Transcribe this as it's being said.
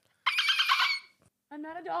I'm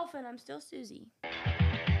not a dolphin. I'm still Suzi.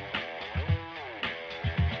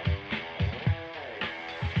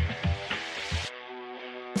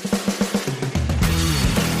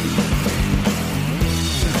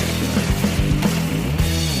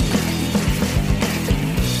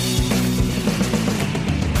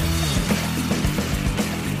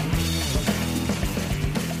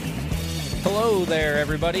 Hello there,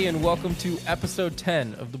 everybody, and welcome to episode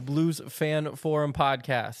 10 of the Blues Fan Forum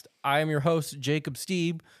podcast. I am your host, Jacob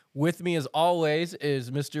Steeb. With me, as always, is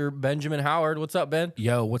Mr. Benjamin Howard. What's up, Ben?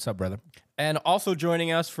 Yo, what's up, brother? And also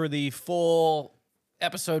joining us for the full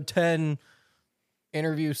episode 10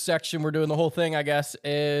 interview section, we're doing the whole thing, I guess,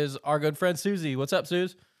 is our good friend Suzi. What's up,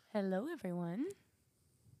 Suze? Hello, everyone.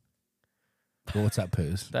 Well, what's up,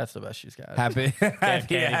 Poos? That's the best she's got. Happy to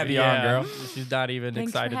have you on, girl. She's not even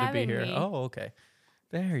Thanks for excited to be having here. me. Oh, okay.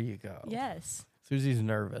 There you go. Yes. Susie's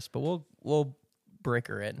nervous, but we'll break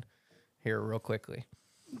her in here real quickly.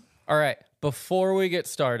 All right, before we get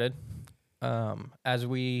started, as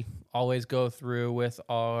we always go through with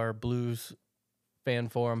our Blues Fan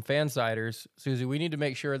Forum Fansiders, Susie, we need to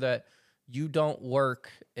make sure that you don't work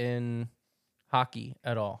in hockey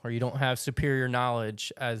at all, or you don't have superior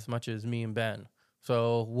knowledge as much as me and Ben.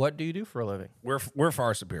 So what do you do for a living? We're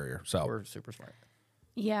far superior, so We're super smart.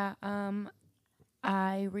 Yeah.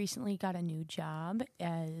 I recently got a new job.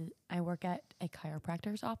 I work at a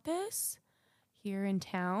chiropractor's office here in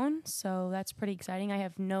town, so that's pretty exciting. I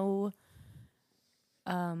have no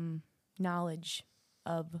knowledge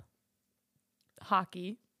of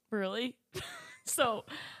hockey, really. So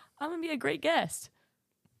I'm gonna be a great guest.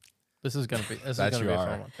 This is gonna be a That you fun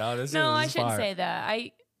are. one. No, I shouldn't say that.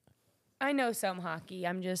 I know some hockey.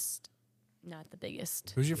 I'm just not the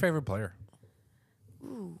biggest. who's your favorite player?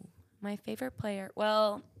 Ooh, my favorite player.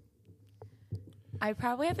 Well, I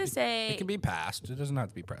probably have to say It can be past. It doesn't have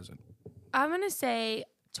to be present. I'm gonna say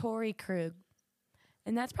Torrey Krug,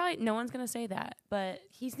 and that's probably no one's gonna say that, but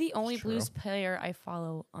he's the only True. Blues player I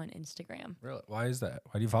follow on Instagram. Really? Why is that?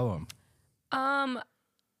 Why do you follow him? Um,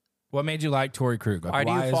 What made you like Torrey Krug? Like, Why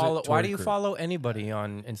do you is it follow? Why Torrey do you Krug? follow anybody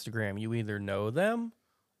on Instagram? You either know them,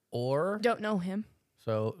 or don't know him.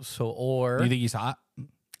 or. Do you think he's hot?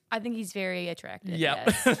 I think he's very attractive. Yep,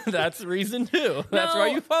 yes. that's the reason too. That's why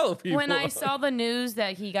No, you follow people. When I saw the news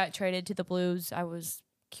that he got traded to the Blues, I was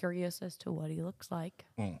curious as to what he looks like.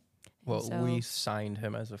 well, so- we signed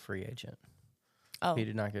him as a free agent. Oh, He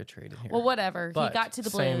did not get traded here. well, whatever. But he got to the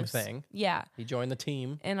same Blues. thing. Yeah, He joined the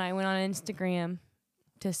team. and I went on Instagram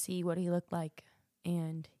to see what he looked like,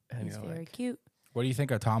 and And he's you're very like- cute. What do you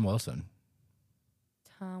think of Tom Wilson?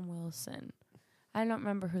 Tom Wilson. I don't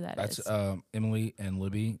remember who that is. That's Emily and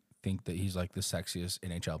Libby think that he's like the sexiest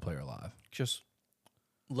NHL player alive. Just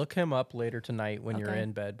look him up later tonight when you're Okay.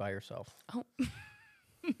 in bed by yourself. Oh.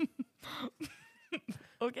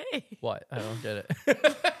 Okay. What? I don't get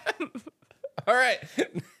it. All right.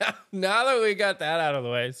 Now that we got that out of the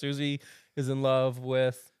way, Susie is in love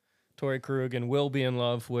with Torrey Krug and will be in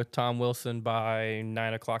love with Tom Wilson by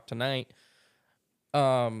 9 o'clock tonight.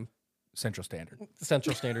 Central Standard.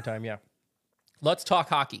 Central Standard Time, yeah. Let's talk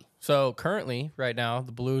hockey. So currently, right now,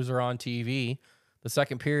 the Blues are on TV. The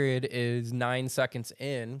second period is 9 seconds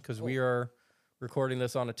in because we are recording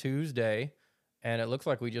this on a Tuesday, and it looks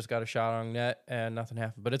like we just got a shot on net and nothing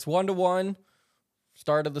happened. But it's 1-1.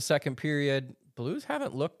 Start of the second period. Blues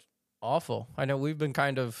haven't looked awful. I know we've been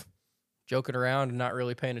kind of joking around and not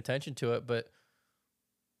really paying attention to it, but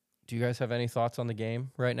do you guys have any thoughts on the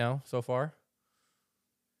game right now so far?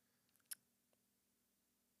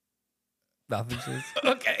 Nothing.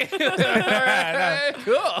 Okay. All right.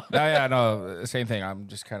 Cool. No, same thing. I'm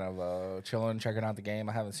just kind of chilling, checking out the game.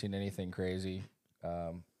 I haven't seen anything crazy.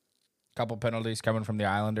 Couple penalties coming from the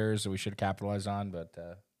Islanders that we should capitalize on, but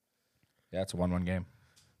yeah, it's a 1-1 game.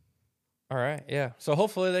 All right, yeah. So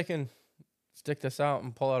hopefully they can stick this out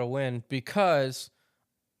and pull out a win because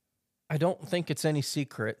I don't think it's any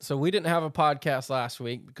secret. So we didn't have a podcast last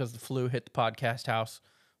week because the flu hit the podcast house.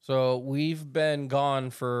 So we've been gone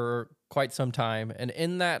for quite some time. And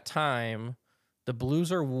in that time, the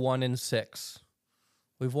Blues are 1-6.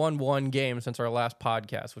 We've won one game since our last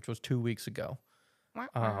podcast, which was 2 weeks ago.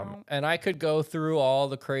 And I could go through all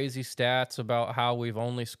the crazy stats about how we've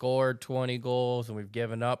only scored 20 goals and we've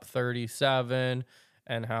given up 37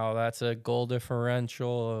 and how that's a goal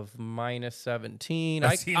differential of minus 17.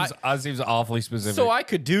 That seems awfully specific. So I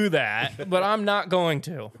could do that, but I'm not going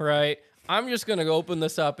to, right? I'm just going to open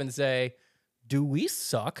this up and say, do we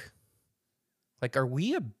suck? Like, are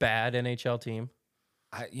we a bad NHL team?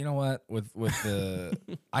 You know what? With the,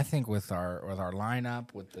 I think with our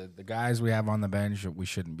lineup, with the guys we have on the bench, we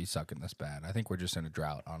shouldn't be sucking this bad. I think we're just in a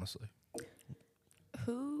drought, honestly.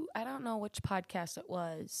 I don't know which podcast it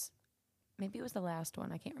was. Maybe it was the last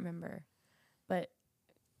one. I can't remember. But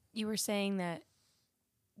you were saying that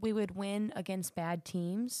we would win against bad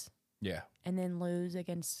teams. Yeah. And then lose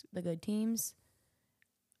against the good teams.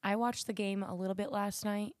 I watched the game a little bit last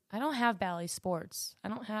night. I don't have Bally Sports.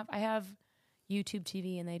 I have YouTube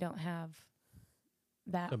TV and they don't have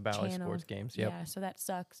that The Bally channel. Sports games, yep. Yeah, so that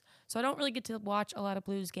sucks. So I don't really get to watch a lot of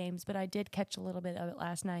Blues games, but I did catch a little bit of it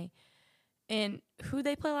last night. And who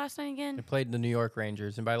they play last night again? They played the New York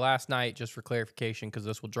Rangers. And by last night, just for clarification, because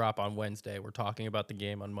this will drop on Wednesday, we're talking about the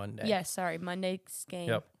game on Monday. Yes, sorry, Monday's game.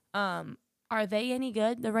 Yep. Are they any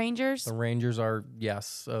good, the Rangers? The Rangers are,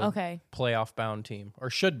 yes, a playoff-bound team, or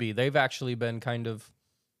should be. They've actually been kind of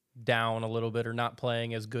down a little bit or not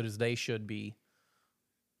playing as good as they should be,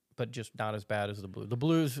 but just not as bad as the Blues.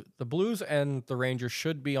 The Blues and the Rangers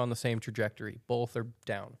should be on the same trajectory. Both are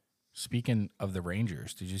down. Speaking of the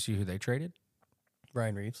Rangers, did you see who they traded?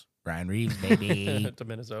 Ryan Reeves. Ryan Reeves, baby. To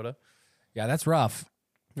Minnesota. Yeah, that's rough.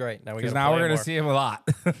 Right. Now Because now we're going to see him a lot.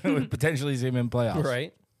 We potentially see him in playoffs.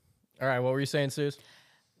 Right. All right. What were you saying, Suze?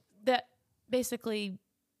 That basically,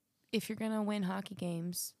 if you're going to win hockey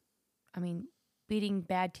games, I mean, beating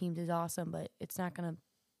bad teams is awesome, but it's not going to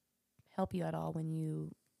help you at all when you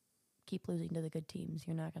keep losing to the good teams.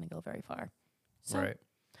 You're not going to go very far. So Right.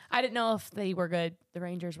 I didn't know if they were good, the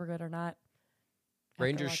Rangers were good or not.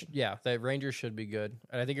 Rangers, the Rangers should be good.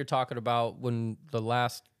 And I think you're talking about when the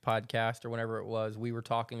last podcast or whenever it was, we were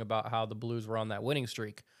talking about how the Blues were on that winning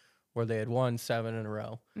streak where they had won 7 in a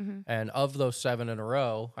row. Mm-hmm. And of those 7 in a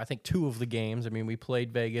row, I think 2 of the games, I mean, we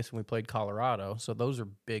played Vegas and we played Colorado. So those are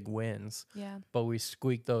big wins. Yeah. But we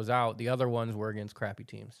squeaked those out. The other ones were against crappy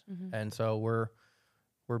teams. Mm-hmm. And so we're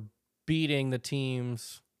beating the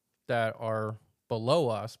teams that are below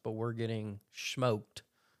us, but we're getting smoked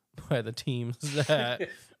by the teams that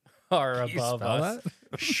are above us.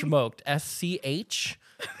 Smoked. SCHMOOOOAK.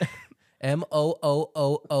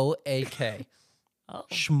 Oh.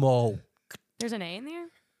 Schmo. There's an A in there?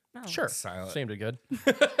 No. Sure. Silent. Seemed good.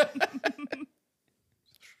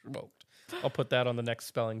 Smoked. I'll put that on the next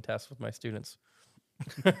spelling test with my students.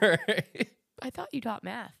 I thought you taught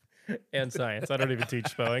math. And science. I don't even teach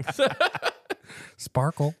spelling.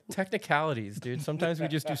 Sparkle. Technicalities, dude. Sometimes we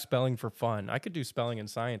just do spelling for fun. I could do spelling and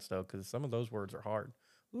science, though, because some of those words are hard.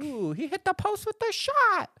 Ooh, he hit the post with the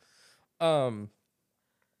shot.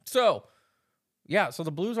 So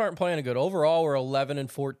the Blues aren't playing good. Overall, we're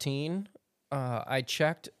 11-14. I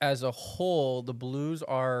checked as a whole, the Blues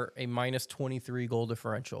are a minus 23 goal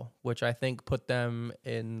differential, which I think put them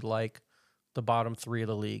in like the bottom 3 of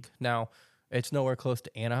the league. Now, it's nowhere close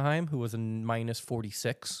to Anaheim, who was a minus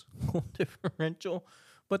 46 goal differential,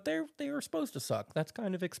 but they were supposed to suck. That's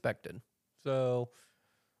kind of expected. So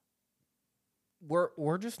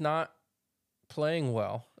we're just not playing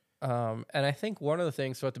well. And I think one of the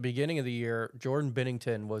things, so at the beginning of the year, Jordan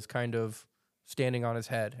Binnington was kind of standing on his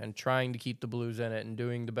head and trying to keep the Blues in it and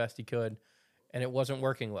doing the best he could, and it wasn't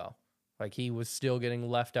working well. Like, he was still getting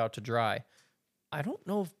left out to dry. I don't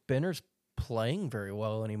know if Benner's playing very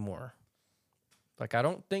well anymore. Like, I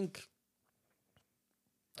don't think...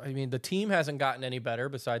 I mean, the team hasn't gotten any better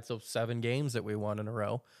besides those 7 games that we won in a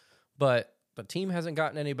row. But the team hasn't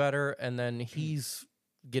gotten any better, and then he's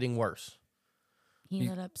getting worse. He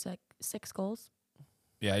let up 6 goals.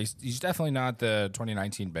 Yeah, he's definitely not the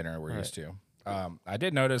 2019 Benner we're used to. I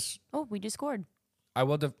did notice... Oh, we just scored. I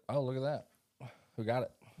will... oh, look at that. Who got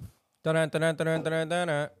it?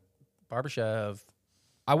 Barbashev.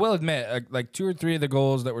 I will admit, like 2 or 3 of the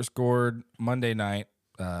goals that were scored Monday night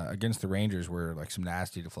against the Rangers were like some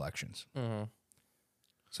nasty deflections. Mm-hmm.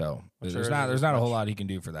 So there's sure not a whole lot he can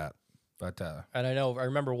do for that. But and I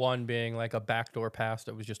remember one being like a backdoor pass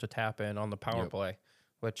that was just a tap in on the power play,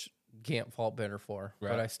 which can't fault Benner for.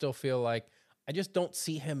 Right. But I still feel like I just don't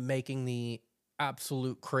see him making the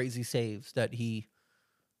absolute crazy saves that he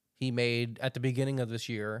made at the beginning of this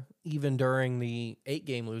year, even during the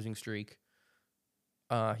 8-game losing streak.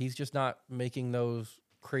 He's just not making those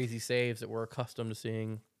crazy saves that we're accustomed to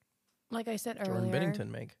seeing Like I said Jordan earlier,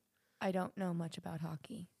 Binnington make. I don't know much about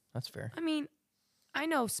hockey. That's fair. I mean, I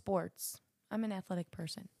know sports. I'm an athletic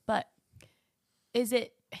person. But is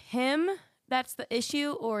it him that's the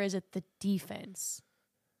issue, or is it the defense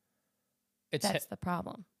that's the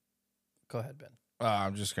problem? Go ahead, Ben.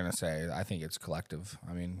 I'm just going to say, I think it's collective.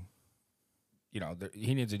 I mean,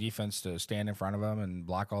 he needs a defense to stand in front of him and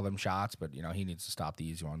block all them shots, but, he needs to stop the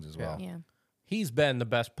easy ones as well. Yeah. He's been the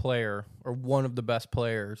best player, or one of the best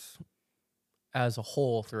players as a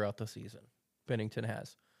whole throughout the season. Binnington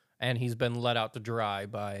has. And he's been let out to dry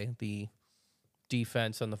by the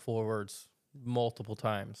defense and the forwards multiple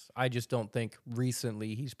times. I just don't think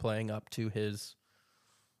recently he's playing up to his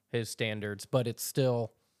standards, but it's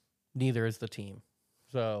still neither is the team.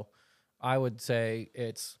 So I would say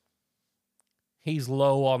he's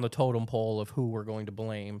low on the totem pole of who we're going to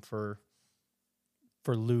blame for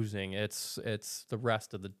losing. It's the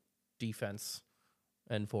rest of the defense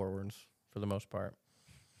and forwards for the most part.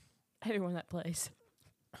 Everyone that plays.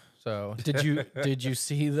 So did you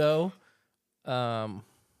see though?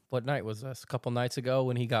 What night was this? A couple nights ago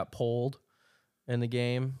when he got pulled in the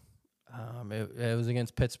game. It was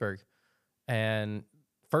against Pittsburgh, and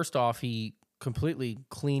first off, he completely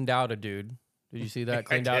cleaned out a dude. Did you see that?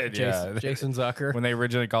 Cleaned out Jason Zucker. When they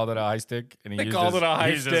originally called it a high stick, and he called it a high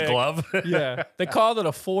used his stick. glove. Yeah, they called it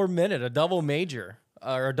a 4-minute, a double major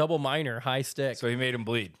or a double minor high stick. So he made him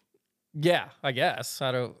bleed. Yeah, I guess.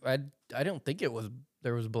 I don't think there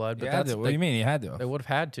was blood, but What do you mean? You had to. They would have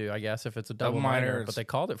had to, I guess, if it's a double minor. But they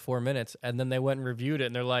called it 4 minutes, and then they went and reviewed it,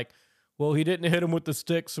 and they're like, "Well, he didn't hit him with the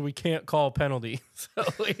stick, so we can't call a penalty." So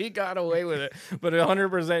he got away with it, but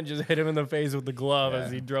 100% just hit him in the face with the glove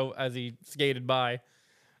as he skated by.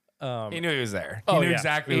 He knew he was there. He knew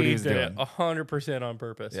exactly what he was doing. 100% on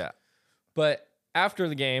purpose. Yeah. But after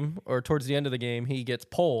the game, or towards the end of the game, he gets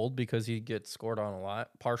pulled because he gets scored on a lot,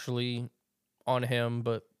 partially on him,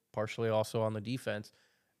 but partially also on the defense.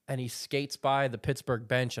 And he skates by the Pittsburgh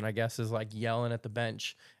bench and I guess is like yelling at the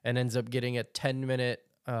bench and ends up getting a 10-minute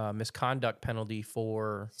misconduct penalty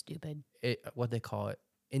for Stupid. What they call it,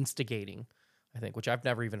 instigating, I think, which I've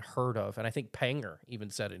never even heard of. And I think Panger even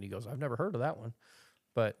said it. And he goes, "I've never heard of that one."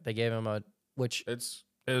 But they gave him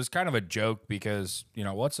it was kind of a joke because,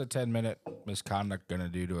 what's a 10-minute misconduct going to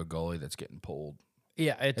do to a goalie that's getting pulled?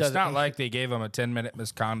 Yeah, it's not like they gave him a 10-minute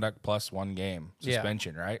misconduct plus 1 game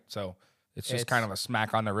suspension, right? So it's just kind of a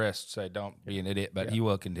smack on the wrist. So don't be an idiot, but he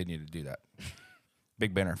will continue to do that.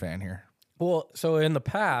 Big Benner fan here. Well, so in the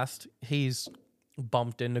past, he's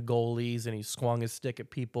bumped into goalies and he's swung his stick at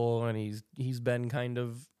people and he's been kind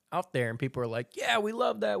of out there and people are like, "Yeah, we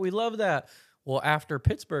love that. We love that." Well, after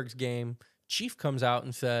Pittsburgh's game, Chief comes out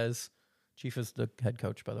and says, Chief is the head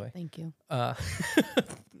coach, by the way. Thank you.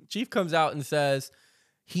 Chief comes out and says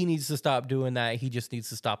he needs to stop doing that. He just needs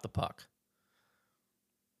to stop the puck.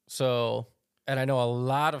 So, and I know a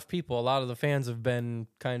lot of the fans have been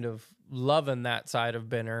kind of loving that side of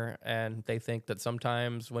Benner, and they think that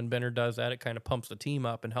sometimes when Benner does that, it kind of pumps the team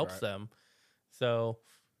up and helps them. So,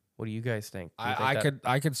 what do you guys think?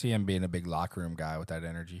 I could see him being a big locker room guy with that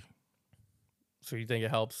energy. So you think it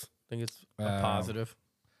helps? Think it's a positive?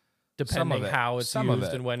 Depending how it's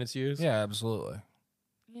used and when it's used? Yeah, absolutely.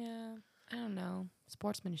 Yeah, I don't know.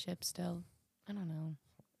 Sportsmanship still. I don't know.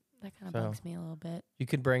 That kind of bugs me a little bit. You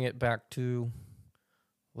could bring it back to,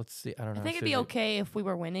 let's see, I don't know. I think it'd be okay if we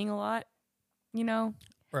were winning a lot,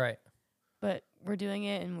 Right. But we're doing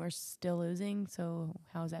it and we're still losing, so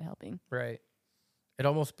how is that helping? Right. It'd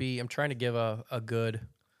almost be, I'm trying to give a good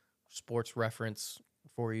sports reference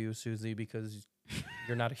for you, Suzi, because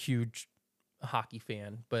you're not a huge hockey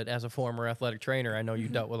fan, but as a former athletic trainer, I know you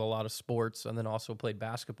dealt with a lot of sports and then also played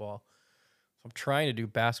basketball. So I'm trying to do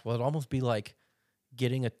basketball. It'd almost be like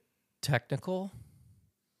getting a technical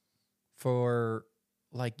for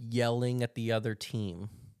like yelling at the other team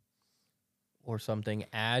or something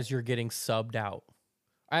as you're getting subbed out.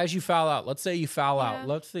 As you foul out, let's say you foul out.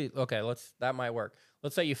 Let's see. Okay, that might work.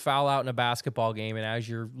 Let's say you foul out in a basketball game and as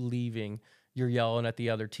you're leaving, you're yelling at the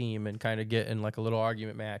other team and kind of get in like a little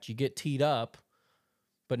argument match. You get teed up,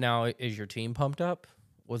 but now is your team pumped up?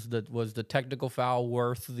 Was the technical foul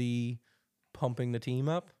worth the pumping the team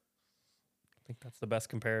up? I think that's the best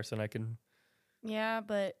comparison I can. Yeah,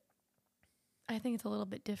 but I think it's a little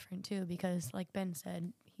bit different too because, like Ben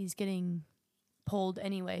said, he's getting pulled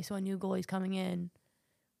anyway. So a new goalie's coming in.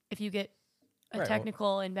 If you get a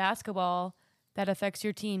technical in basketball, that affects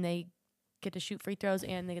your team. They get to shoot free throws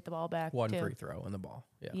and they get the ball back. One free throw and the ball.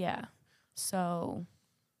 Yeah. Yeah. So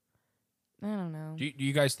I don't know. Do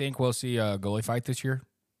you guys think we'll see a goalie fight this year?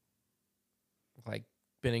 Like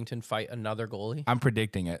Bennington fight another goalie? I'm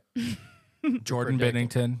predicting it. Jordan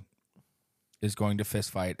Bennington is going to fist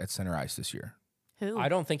fight at center ice this year. Who? I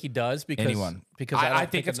don't think he does because anyone. Because I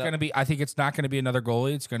think it's going to be. I think it's not going to be another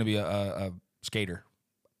goalie. It's going to be a skater.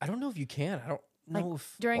 I don't know if you can. I don't know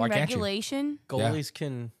if during regulation goalies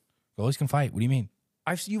can. Goalies can fight. What do you mean?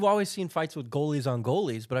 You've always seen fights with goalies on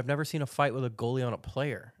goalies, but I've never seen a fight with a goalie on a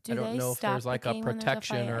player. I don't know if there's like a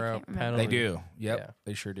protection or a penalty. They do. Yep,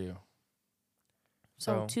 they sure do.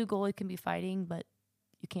 So two goalies can be fighting, but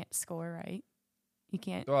you can't score, right? You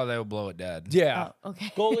can't. Well, they'll blow it dead. Yeah. Oh,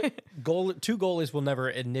 okay. Two goalies will never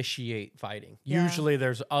initiate fighting. Yeah. Usually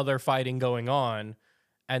there's other fighting going on,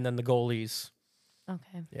 and then the goalies.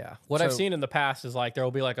 Okay. Yeah. What I've So- seen in the past is like there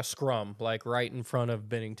will be like a scrum like right in front of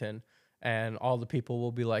Bennington, and all the people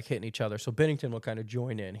will be like hitting each other. So Bennington will kind of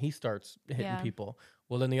join in. He starts hitting Yeah. people.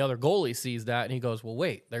 Well, then the other goalie sees that and he goes, "Well,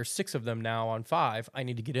 wait, there's 6 of them now on 5. I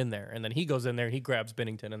need to get in there." And then he goes in there and he grabs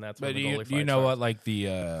Bennington, and that's when But the do goalie you fight know starts. what like the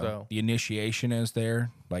So- the initiation is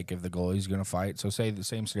there? Like if the goalie's gonna fight. So say the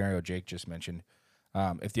same scenario Jake just mentioned.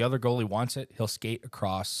 If the other goalie wants it, he'll skate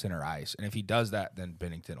across center ice, and if he does that, then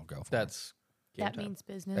Bennington will go for it. That's game That time. means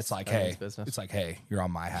business. It's like, that hey, means business. it's like, hey, you're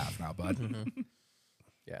on my half now, bud.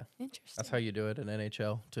 Yeah. Interesting. That's how you do it in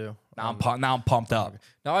NHL too. Now I'm pumped up.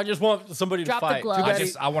 Now I just want somebody Drop to the fight.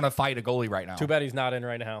 glove. I want to fight a goalie right now. Too bad he's not in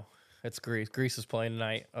right now. It's Greece. Greece is playing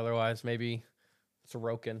tonight. Otherwise, maybe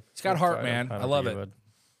Sorokin. He's got heart, man. I love think he it. would.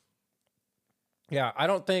 Yeah, I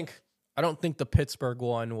don't think the Pittsburgh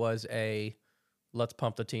one was a let's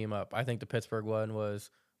pump the team up. I think the Pittsburgh one was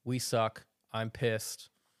we suck. I'm pissed.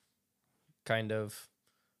 Kind of.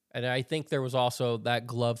 And I think there was also that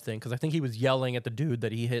glove thing because I think he was yelling at the dude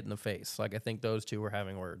that he hit in the face. Like I think those two were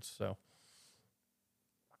having words. So,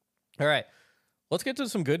 all right, let's get to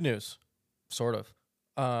some good news. Sort of.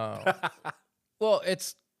 Well,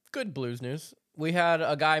 it's good Blues news. We had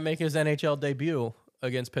a guy make his NHL debut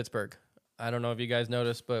against Pittsburgh. I don't know if you guys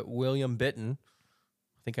noticed, but William Bitten,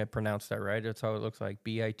 I think I pronounced that right. That's how it looks like,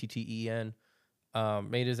 Bitten,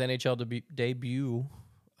 made his NHL debut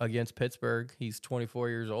against Pittsburgh. He's 24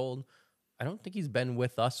 years old. I don't think he's been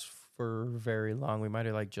with us for very long. We might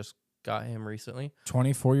have like just got him recently.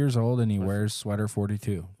 24 years old and he wears sweater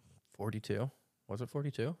 42. 42. Was it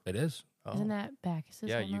 42? It is. Oh. Isn't that Backus's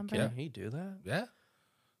Yeah, whole you number? can he do that? Yeah,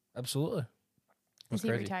 absolutely. Is That's he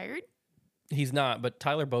crazy. retired? He's not, but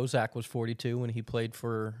Tyler Bozak was 42 when he played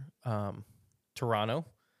for Toronto.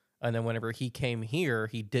 And then whenever he came here,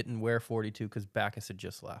 he didn't wear 42 because Backus had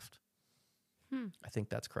just left. I think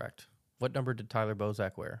that's correct. What number did Tyler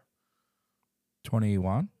Bozak wear?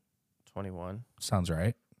 21 21. sounds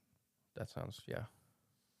right. That sounds, yeah.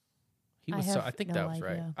 He I was. have I think no that was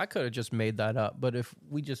right. idea. I could have just made that up, but if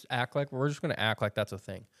we just act like we're just going to act like that's a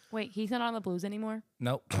thing. Wait, he's not on the Blues anymore?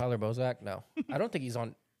 Nope. Tyler Bozak, no, I don't think he's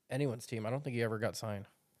on anyone's team. I don't think he ever got signed.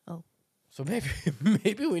 Oh. So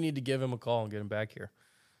maybe we need to give him a call and get him back here.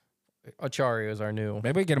 Achari is our new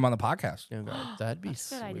Maybe we get him on the podcast. guy. That'd be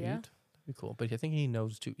That's a sweet. good idea. That'd be cool. But I think he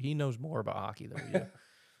knows too. He knows more about hockey than we do.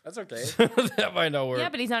 That's okay. That might not work. Yeah,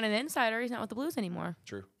 but he's not an insider. He's not with the Blues anymore.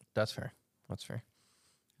 True. That's fair. That's fair.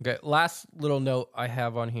 Okay, last little note I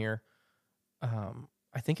have on here.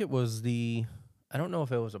 I think it was I don't know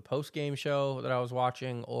if it was a post-game show that I was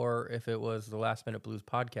watching or if it was the Last Minute Blues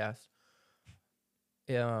podcast.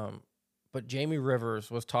 But Jamie Rivers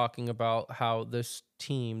was talking about how this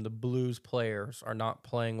team, the Blues players, are not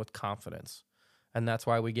playing with confidence. And that's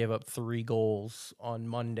why we gave up 3 goals on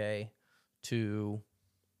Monday to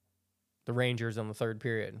the Rangers in the third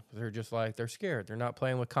period. They're just like, they're scared. They're not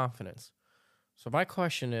playing with confidence. So my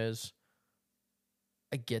question is,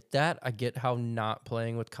 I get that. I get how not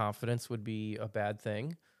playing with confidence would be a bad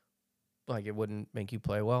thing. Like it wouldn't make you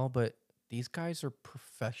play well, but these guys are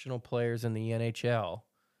professional players in the NHL.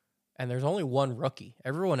 And there's only one rookie.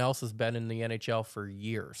 Everyone else has been in the NHL for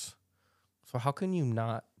years. So how can you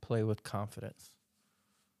not play with confidence?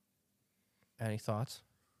 Any thoughts?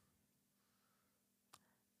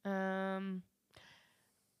 I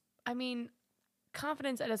mean,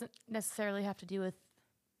 confidence, it doesn't necessarily have to do with,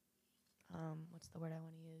 what's the word I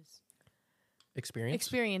want to use? Experience?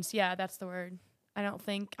 Experience, yeah, that's the word. I don't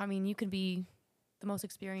think, I mean, you could be the most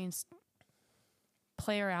experienced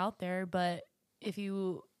player out there, but if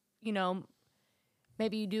you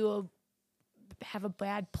maybe you have a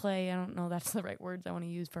bad play, I don't know that's the right words I want to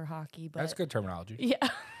use for hockey, but That's good terminology. yeah.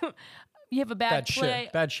 You have a bad play.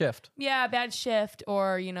 Bad shift. Yeah, bad shift,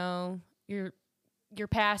 or your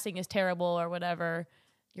passing is terrible or whatever,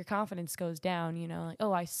 your confidence goes down, like,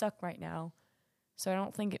 oh, I suck right now. So I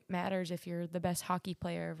don't think it matters if you're the best hockey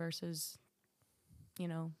player versus,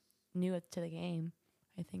 new to the game.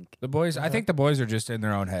 I think I think the boys are just in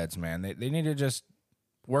their own heads, man. They need to just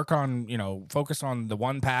work on, focus on the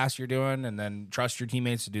one pass you're doing and then trust your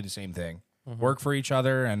teammates to do the same thing. Work for each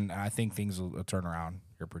other, and I think things will turn around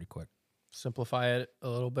here pretty quick. Simplify it a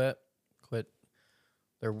little bit. Quit.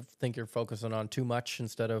 Think you're focusing on too much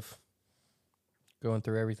instead of going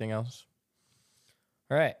through everything else.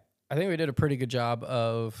 All right. I think we did a pretty good job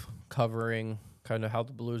of covering kind of how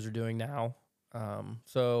the Blues are doing now.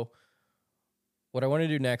 So what I want to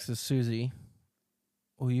do next is, Suzi,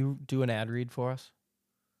 will you do an ad read for us?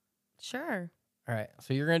 sure. All right.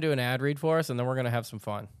 So you're going to do an ad read for us, and then we're going to have some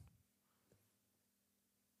fun.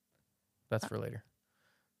 That's for later.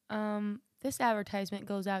 This advertisement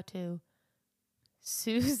goes out to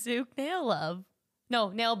Suzi Nail Love. No,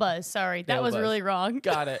 Nail Buzz. Sorry. That Nail was Buzz. really wrong.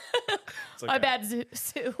 Got it. My bad,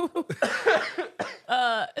 Sue.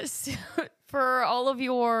 Sue, for all of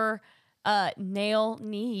your nail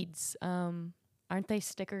needs, aren't they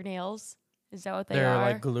sticker nails? Is that what they They're are?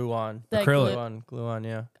 like glue on. Like Acrylic. Glue on,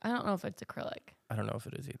 yeah. I don't know if it's acrylic. I don't know if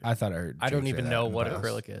it is either. I thought I heard. I don't Jake say even that know in what the past.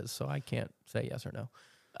 acrylic is, so I can't say yes or no.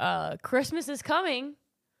 Christmas is coming.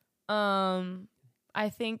 I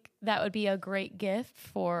think that would be a great gift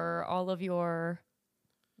for all of your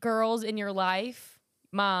girls in your life,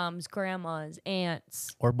 moms, grandmas,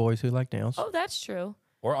 aunts. Or boys who like nails. Oh, that's true.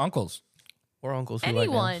 Or uncles. Or uncles who like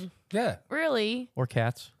nails. Anyone, Yeah. really? Or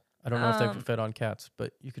cats. I don't know if they would fit on cats,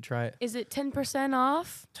 but you could try it. Is it 10%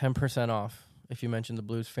 off? 10% off if you mention the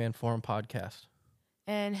Blues Fan Forum podcast.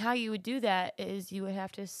 And how you would do that is you would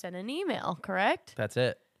have to send an email, correct? That's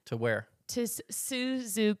it. To where? To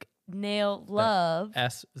Suzook Nail Love.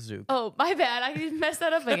 S Zook. Oh, my bad. I messed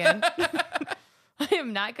that up again. I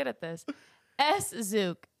am not good at this.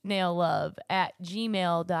 szooknaillove at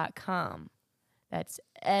gmail.com. That's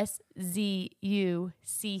SZUCCNAILLOVE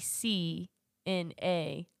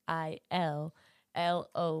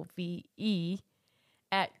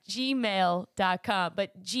at gmail.com.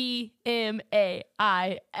 But GMAIL.com.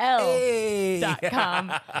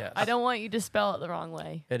 Yes. I don't want you to spell it the wrong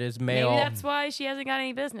way. It is mail. Maybe that's why she hasn't got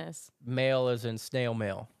any business. Mail as in snail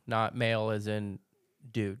mail, not mail as in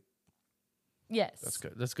dude. Yes. That's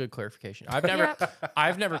good. That's good clarification.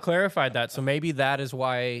 I've never clarified that, so maybe that is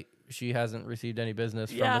why she hasn't received any business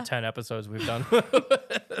from Yeah. the 10 episodes we've done.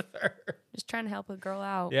 Just trying to help a girl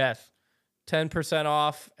out. Yes. 10%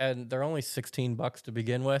 off, and they're only $16 to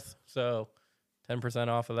begin with. So 10%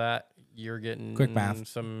 off of that, you're getting Quick math.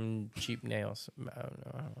 some cheap nails. I don't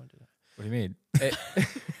know. I don't want to do What do you mean? that.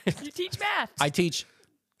 You teach math. I teach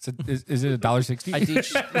Is it $1.60? I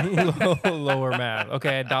teach lower math.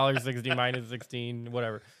 Okay, $1.60 minus 16,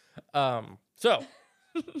 whatever. So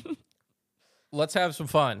let's have some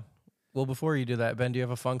fun. Well, before you do that, Ben, do you have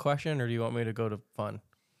a fun question, or do you want me to go to fun?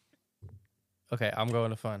 Okay, I'm going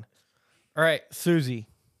to fun. All right, Suzi.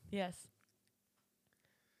 Yes.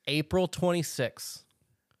 April 26th,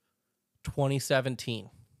 2017.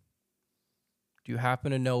 Do you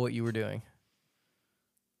happen to know what you were doing?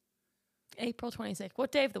 April 26th.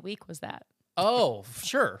 What day of the week was that? Oh,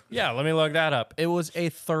 sure. Yeah, let me look that up. It was a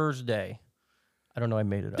Thursday. I don't know. I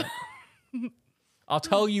made it up. I'll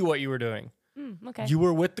tell you what you were doing. Okay. You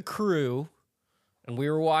were with the crew, and we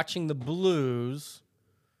were watching the Blues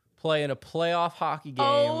play in a playoff hockey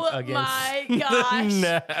game against my the gosh.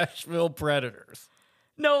 Nashville Predators.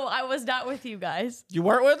 No, I was not with you guys. You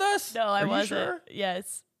weren't with us? No, I Are wasn't. You sure?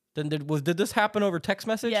 Yes. Then did this happen over text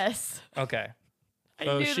message? Yes. Okay. I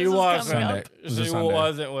So knew she this was wasn't. coming Sunday. up. It was a She Sunday.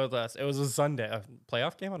 wasn't with us. It was a Sunday. A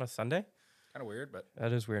playoff game on a Sunday? Kind of weird, but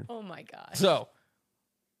That is weird. Oh my gosh. So,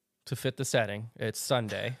 to fit the setting, it's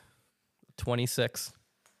Sunday, 26th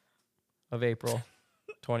of April,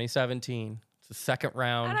 2017. It's the second How'd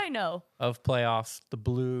round I know? of playoffs. The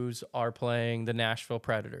Blues are playing the Nashville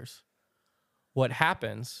Predators. What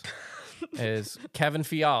happens is Kevin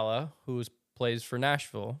Fiala, who plays for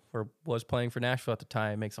Nashville, or was playing for Nashville at the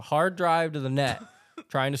time, makes a hard drive to the net,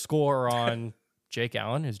 trying to score on Jake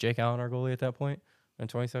Allen. Is Jake Allen our goalie at that point in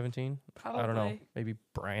 2017? I don't know. Probably. Maybe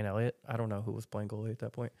Brian Elliott. I don't know who was playing goalie at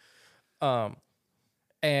that point.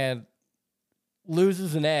 And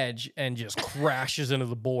loses an edge and just crashes into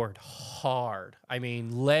the board hard. I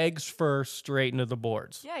mean, legs first, straight into the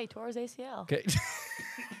boards. Yeah, he tore his ACL. Okay.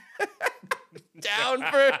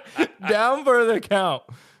 down for the count,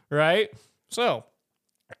 right? So,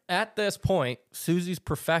 at this point, Suzi's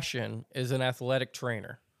profession is an athletic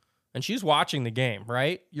trainer. And she's watching the game,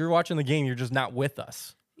 right? You're watching the game, you're just not with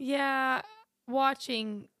us. Yeah,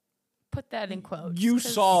 watching. Put that in quotes. You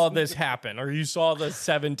 'cause- saw this happen, or you saw the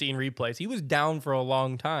 17 replays. He was down for a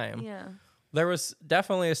long time. Yeah. There was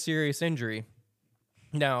definitely a serious injury.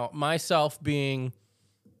 Now, myself being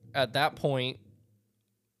at that point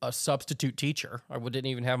a substitute teacher, I didn't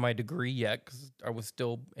even have my degree yet because I was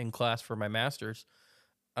still in class for my master's.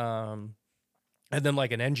 And then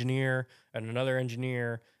like an engineer and another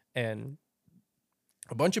engineer and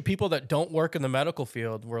a bunch of people that don't work in the medical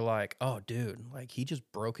field were like, "Oh, dude, like he just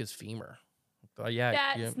broke his femur."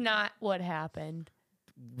 Yeah, That's not what happened.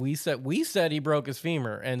 we said he broke his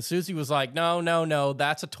femur, and Suzi was like, "No,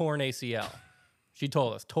 that's a torn ACL." She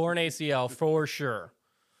told us torn ACL for sure,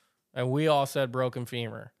 and we all said broken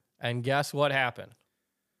femur. And guess what happened?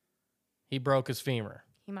 He broke his femur.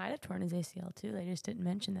 He might have torn his ACL too. They just didn't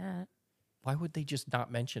mention that. Why would they just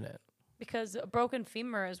not mention it? because a broken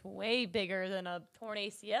femur is way bigger than a torn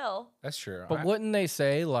ACL. That's true. But wouldn't they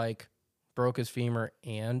say like broke his femur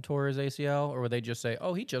and tore his ACL, or would they just say,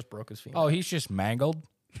 "Oh, he just broke his femur"? Oh, he's just mangled.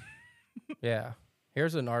 Yeah.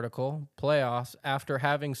 Here's an article: playoffs after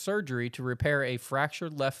having surgery to repair a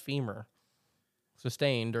fractured left femur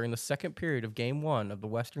sustained during the second period of Game 1 of the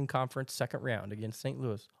Western Conference second round against St.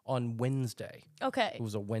 Louis on Wednesday. Okay. It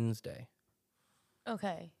was a Wednesday.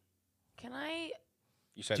 Okay. Can I?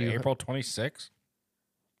 You said Do you- April 26th?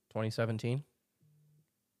 2017.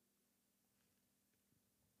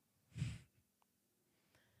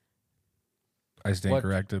 I stand What-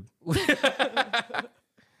 corrected.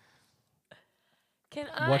 Can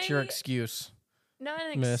I? What's your excuse, Not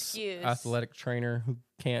an Miss excuse. Athletic Trainer who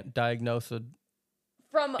can't diagnose a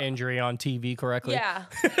From injury on TV correctly? yeah.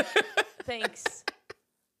 Thanks.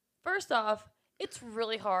 First off, it's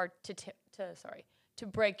really hard to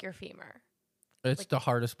break your femur. It's the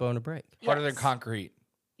hardest bone to break. Harder than Yes. concrete.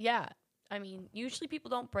 Yeah. I mean, usually people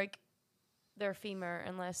don't break their femur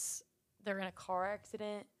unless they're in a car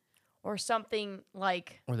accident or something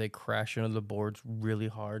like. Or they crash into the boards really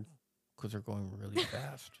hard because they're going really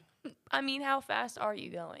fast. I mean, how fast are you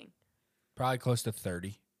going? Probably close to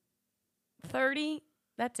 30. 30?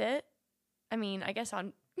 That's it? I mean, I guess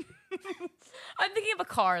I'm thinking of a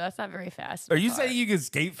car. That's not very fast. Are you saying you can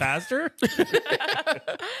skate faster?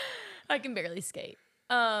 I can barely skate.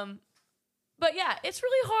 But yeah, it's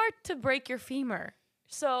really hard to break your femur.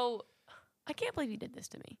 So I can't believe you did this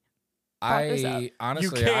to me. Brought this up.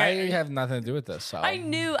 Honestly, can't- I have nothing to do with this. So I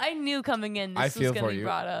knew coming in I this was feel going for to be you.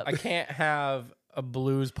 brought up. I can't have a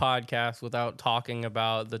blues podcast without talking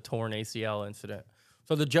about the torn ACL incident.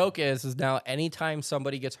 So the joke is now anytime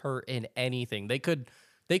somebody gets hurt in anything, they could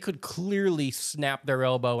clearly snap their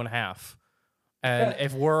elbow in half. And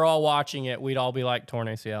if we're all watching it, we'd all be like, torn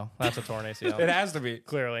ACL. That's a torn ACL. it has to be.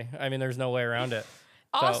 Clearly. I mean, there's no way around it.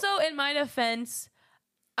 Also, in my defense,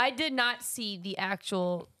 I did not see the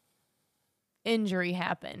actual injury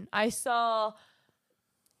happen. I saw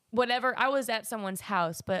whatever. I was at someone's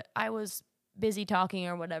house, but I was busy talking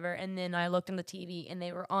or whatever. And then I looked on the TV and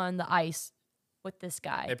they were on the ice with this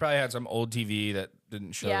guy. They probably had some old TV that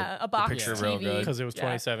didn't show Yeah, a the box picture TV. real good. Because it was Yeah.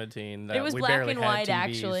 2017. It was we black barely and had white, TVs.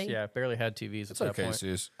 actually. Yeah, barely had TVs It's at that okay, point.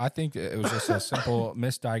 Suze. I think it was just a simple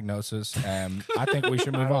misdiagnosis, and I think we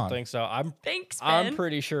should I move don't on. think so. Thanks, Ben. I'm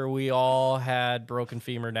pretty sure we all had broken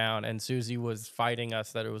femur down, and Susie was fighting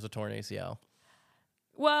us that it was a torn ACL.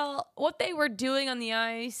 Well, what they were doing on the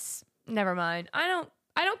ice, never mind. I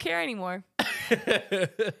don't care anymore.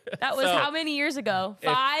 That was So, how many years ago?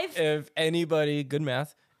 5? If anybody, good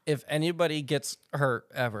math, if anybody gets hurt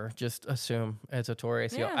ever, just assume it's a torn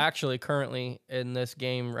ACL. Yeah. Actually, currently in this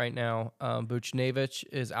game right now, Buchnevich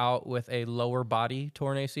is out with a lower body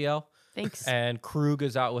torn ACL, Thanks. and Krug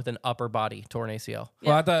is out with an upper body torn ACL.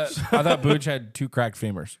 Well, I thought Booch had 2 cracked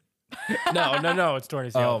femurs. No, it's torn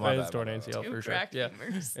ACL. Oh, my It's bad, torn my bad. ACL Two for sure. cracked Yeah,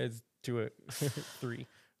 femurs. it's 3.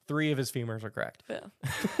 3 of his femurs are cracked. Yeah.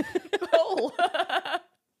 Oh.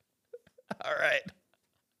 All right.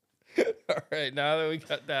 All right. Now that we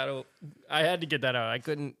got that, I had to get that out. I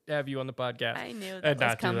couldn't have you on the podcast. I knew And that was not do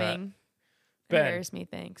that. coming. Ben. Embarrass me,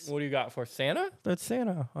 thanks. What do you got for Santa? That's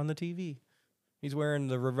Santa on the TV. He's wearing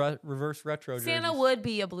the reverse retro jerseys. Santa would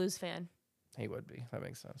be a Blues fan. He would be. That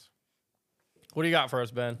makes sense. What do you got for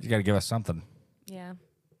us, Ben? You got to give us something. Yeah.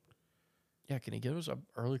 Yeah, can he give us an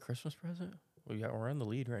early Christmas present? We're in the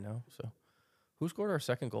lead right now. So, who scored our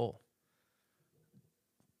second goal?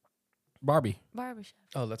 Barbie Barbershop.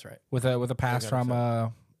 Oh, that's right. with a pass gotta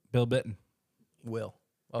from Bill Bitten. Will.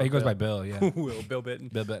 he goes by Bill, yeah. Will. Bill Bitten.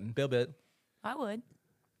 Bill Bitten. Bill Bitten. I would.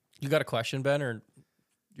 You got a question, Ben, or do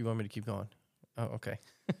you want me to keep going? Oh, okay.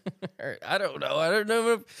 All right. I don't know. I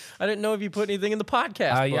didn't know if you put anything in the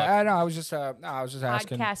podcast. book. Yeah, I know. I was just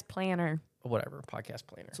asking. Podcast planner. Whatever. Podcast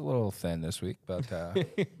planner. It's a little thin this week, but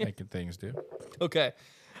making things do. Okay.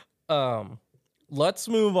 Let's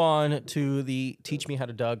move on to the Teach Me How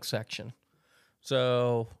to Doug section.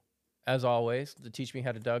 So, as always, the Teach Me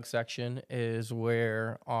How to Doug section is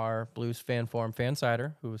where our Blues fan forum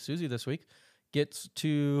Fansider, who was Susie this week, gets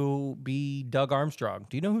to be Doug Armstrong.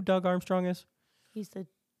 Do you know who Doug Armstrong is? He's the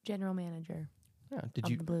general manager Yeah. of Did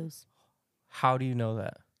you? the Blues. How do you know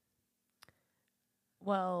that?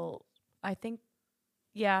 Well, I think,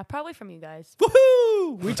 yeah, probably from you guys.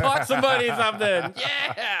 Woohoo! We taught somebody something.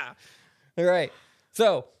 Yeah. All right.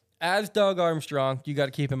 So, as Doug Armstrong, you got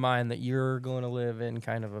to keep in mind that you're going to live in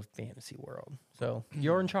kind of a fantasy world. So,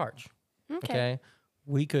 you're in charge. Okay.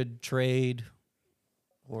 We could trade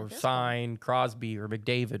or sign Crosby or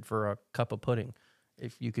McDavid for a cup of pudding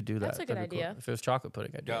if you could do that. That's a good That'd be cool. idea. If it was chocolate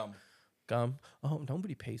pudding, I'd do it. gum. Oh,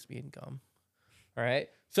 nobody pays me in gum. All right.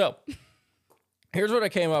 So here's what I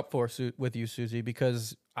came up for with you, Susie,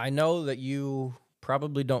 because I know that you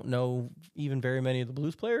probably don't know even very many of the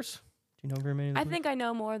Blues players. Do you know very many of the I Blues? think I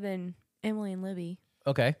know more than Emily and Libby.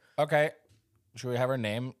 Okay. Okay. Should we have her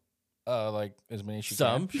name? Like as many as she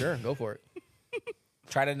Some. can? Sure. Go for it.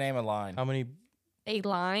 Try to name a line. How many? A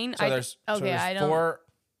line. So there's I don't. 4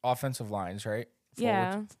 offensive lines, right?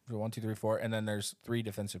 Yeah. 1, 2, 3, 4, and then there's 3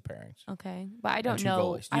 defensive pairings. Okay, but I And don't 2 know.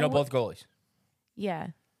 goalies. You know both goalies. Yeah,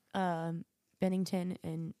 Bennington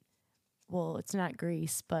and it's not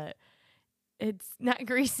Grease, but it's not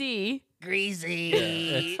Greasy.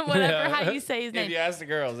 Greasy. Whatever how you say his If name. you ask the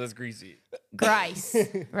girls, that's greasy. Grice,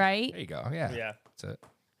 right? There you go. Yeah. Yeah. That's it.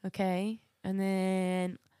 Okay, and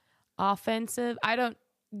then offensive. I don't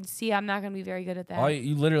see. I'm not going to be very good at that. Oh,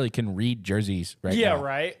 you literally can read jerseys right Yeah. now.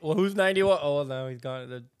 Right. Well, who's 91? Oh, no, he's gone.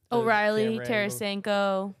 The O'Reilly, camera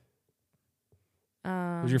angle.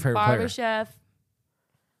 Tarasenko. Who's your favorite player? Barbashev.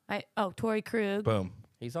 Torrey Krug. Boom.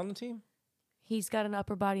 He's on the team. He's got an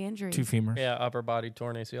upper body injury. 2 femurs. Yeah, upper body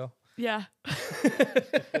torn ACL. Yeah.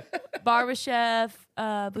 Barbashev,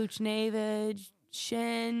 Buchnevich,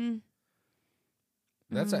 Shin.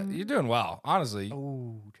 That's you're doing well, honestly.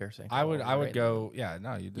 Oh, Tarasenko. I would Right. go. Yeah,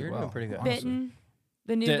 no, you did You're well. doing pretty good. honestly. Bitten,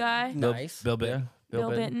 the new guy. Nice. Bill Bitten. Bill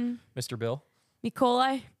Bitten. Mr. Bill.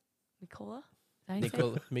 Nikolai. Nicola? Did I say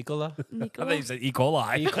Mikola. I Nicola? thought you said E.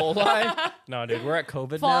 coli. E. coli. No, dude, we're at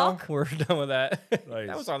COVID Falk. now. We're done with that. Nice.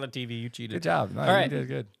 That was on the TV. You cheated. Good job. No, All you right. did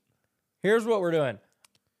good. Here's what we're doing.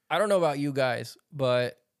 I don't know about you guys,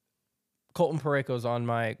 but Colton Parayko's on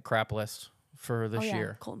my crap list for this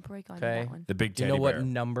year. Colton Parayko. I know Okay. that one. The big Do you teddy know what bear.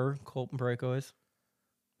 number Colton Parayko is?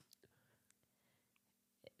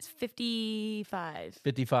 It's 55.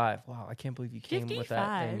 55. Wow, I can't believe you came with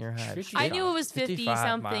that in 55. your head. 55. I knew it was 50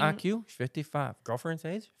 something. My IQ, 55. Girlfriend's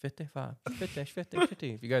age, 55. 50, 50,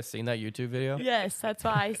 50. Have you guys seen that YouTube video? Yes, that's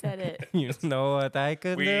why I said it. You know what I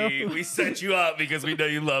can do? We set you up because we know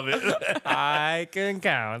you love it. I can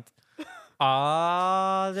count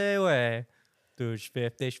all the way to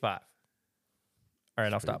 55. All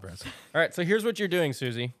right, I'll stop. All right, so here's what you're doing,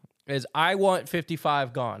 Susie, is I want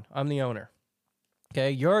 55 gone. I'm the owner.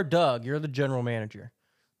 Okay, you're Doug. You're the general manager.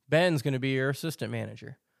 Ben's going to be your assistant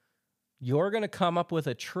manager. You're going to come up with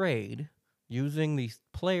a trade using these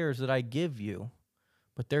players that I give you,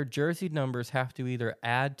 but their jersey numbers have to either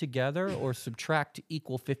add together or subtract to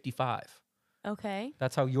equal 55. Okay.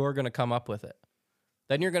 That's how you're going to come up with it.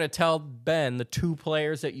 Then you're going to tell Ben the 2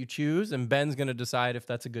 players that you choose, and Ben's going to decide if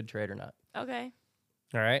that's a good trade or not. Okay.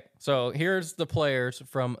 All right? So here's the players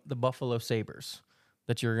from the Buffalo Sabres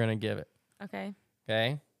that you're going to give it. Okay.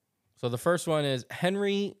 Okay? So the first one is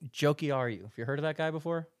Henry Jokiharju. Have you heard of that guy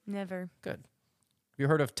before? Never. Good. Have you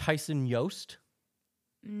heard of Tyson Yost?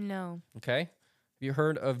 No. Okay. Have you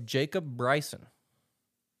heard of Jacob Bryson?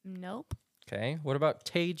 Nope. Okay. What about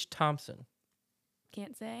Tage Thompson?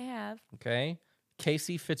 Can't say I have. Okay.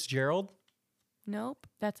 Casey Fitzgerald, Nope.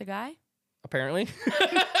 That's a guy? apparently.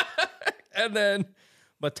 And then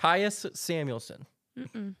Matthias Samuelson.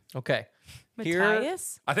 Mm-mm. Okay. Here-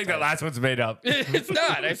 Matthias? I think that last one's made up. It's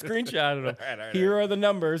not. I screenshotted them. All right. Here are the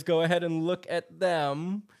numbers. Go ahead and look at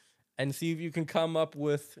them and see if you can come up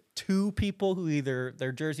with 2 people who either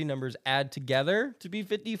their jersey numbers add together to be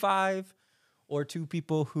 55 or 2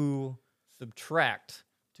 people who subtract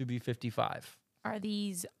to be 55. Are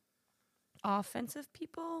these offensive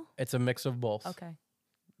people? It's a mix of both. Okay.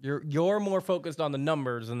 You're more focused on the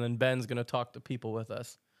numbers, and then Ben's going to talk to people with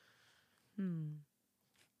us.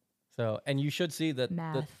 So, and you should see that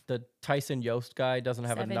Math. the Tyson Yost guy doesn't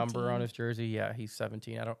have a number 17. on his jersey. Yeah, he's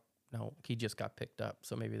 17. I don't know. He just got picked up,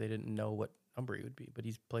 so maybe they didn't know what number he would be, but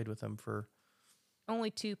he's played with them for Only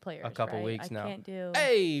 2 players. a couple right? weeks I now. can't do.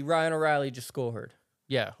 Hey, Ryan O'Reilly just scored.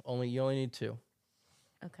 Yeah, you only need 2.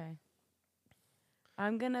 Okay.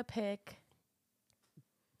 I'm going to pick.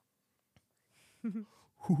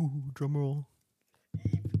 Drum roll.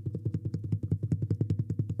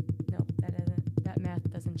 Nope, that math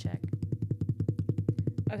doesn't check.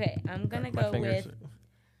 Okay, I'm going to go with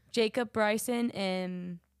Jacob Bryson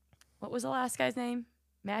and what was the last guy's name?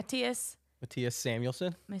 Matthias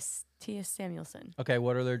Samuelson. Matthias Samuelson. Okay,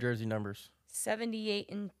 what are their jersey numbers? 78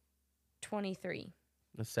 and 23.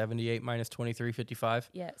 The 78 minus 23, 55.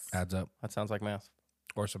 Yes. Adds up That sounds like math.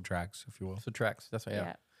 or subtracts, if you will. Subtracts. That's what, yeah.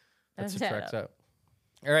 That That's subtracts that. out.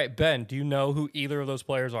 All right, Ben, do you know who either of those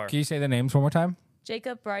players are? Can you say the names one more time?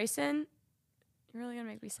 Jacob Bryson. You're really going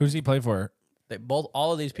to make me say Who's he play for?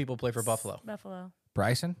 All of these people play for Buffalo. Buffalo.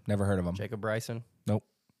 Bryson? Never heard of him. Jacob Bryson, Nope.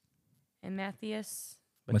 And Matthias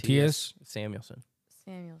Matthias Samuelson.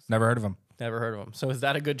 Samuelson. Never heard of him. Never heard of him. So is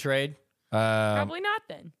that a good trade? Probably not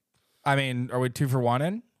then. I mean, are we 2 for 1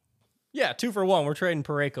 in? Yeah, 2 for 1. We're trading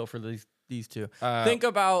Parayko for these two. Think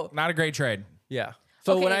about Not a great trade. yeah.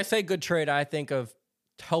 So when Okay. I say good trade, I think of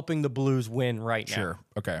helping the Blues win right now. Sure.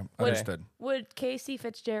 Okay. Understood. Would Casey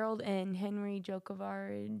Fitzgerald and Henry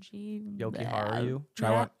Jokivarji Yoki, how are you?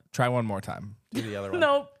 Try one more time. Do the other one.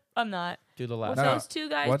 Nope, I'm not. Do the Would last. No. those two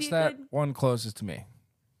guys What's be that good? one closest to me?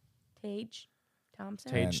 Tage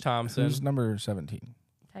Thompson, Tage And Thompson. Who's number 17?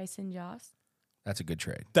 Tyson Joss. That's a good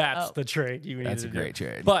trade. That's Oh. the trade you need That's to a do. great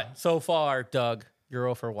trade. But so far, Doug, you're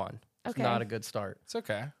 0 for 1. It's Okay. not a good start. It's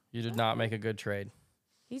okay. You did not make a good trade.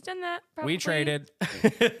 He's done that. Probably.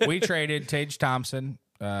 We traded Tage Thompson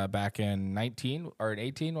back in 19 or in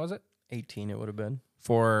 18, was it? 18 it would have been.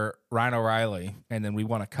 For Ryan O'Reilly, and then we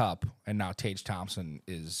won a cup, and now Tage Thompson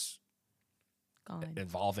is Gone.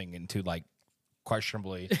 evolving into like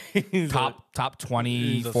questionably He's top 20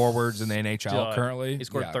 he's a forwards in the NHL stud. currently. He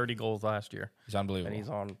scored Yeah, 30 goals last year, He's unbelievable. and he's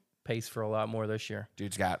on pace for a lot more this year.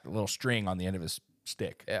 Dude's got a little string on the end of his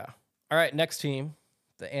stick. Yeah. All right, next team,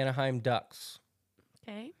 the Anaheim Ducks.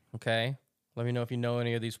 Okay. Okay. Let me know if you know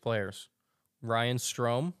any of these players. Ryan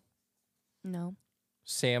Strome, No.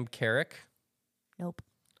 Sam Carrick, Nope.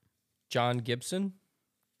 John Gibson,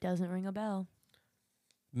 Doesn't ring a bell.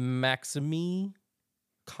 Maxime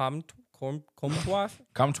Comtois.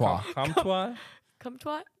 Comtois. Comtois. Come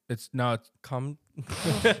twat. It's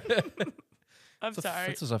I'm sorry.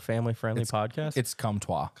 This is a family-friendly podcast. it's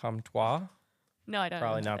Comtois. Comtois. No, I don't.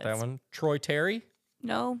 Probably know not what that is. one. Troy Terry,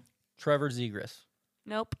 No. Trevor Zegras.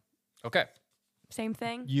 Nope. Okay. Same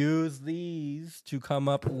thing. Use these to come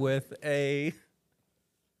up with a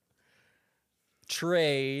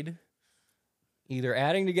trade, either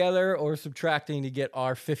adding together or subtracting to get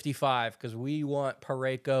our 55, because we want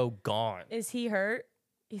Parayko gone. Is he hurt?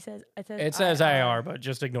 He says. It says IR, but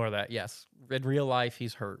just ignore that. Yes. In real life,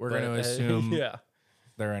 he's hurt. We're but, gonna assume- yeah.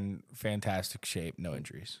 They're in fantastic shape, no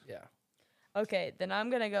injuries. Yeah. Okay, then I'm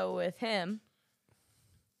gonna go with him.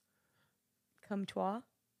 Comtois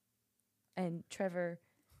and Trevor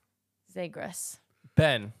Zegras.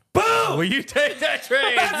 Ben. Boom! Will you take that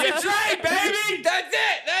trade? That's the trade, baby! That's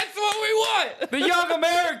it. That's what we want. The young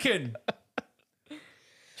American.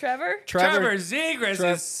 Trevor? Trevor Zegras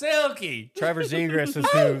is silky. Trevor Zegras is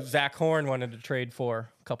who Zach Horn wanted to trade for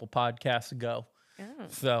a couple podcasts ago. Oh.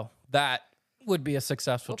 So that would be a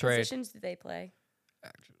successful What trade. positions do they play?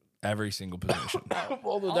 Every single position. Both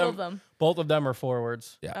All of them. Both of them are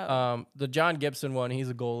forwards. Yeah. Oh. The John Gibson one, he's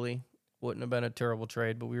a goalie. Wouldn't have been a terrible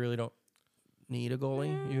trade, but we really don't need a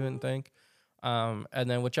goalie, you wouldn't think. And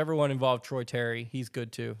then whichever one involved Troy Terry, he's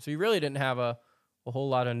good too. So you really didn't have a whole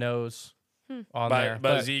lot of no's on there.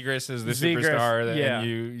 But Zegras is the Zegras, superstar. That, yeah. and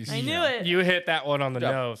you I knew it. you hit that one on the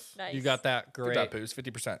Yep. nose. Nice. You got that great. Good job, Poos.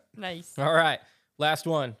 50%. Nice. All right. Last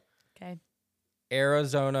one. Okay.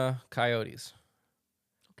 Arizona Coyotes.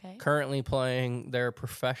 Okay. Currently playing their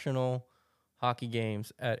professional hockey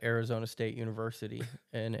games at Arizona State University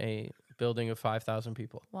in a building of 5,000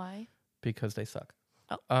 people Why? because they suck.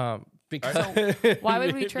 Oh. Because Why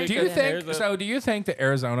would we trade Do for you them? think so? Do you think that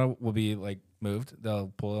Arizona will be like moved?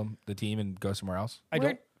 They'll pull the team and go somewhere else. I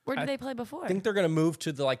don't Where did I they play before? think they're going to move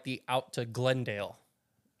to the out to Glendale,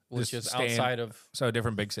 which Just is stay in- outside of So a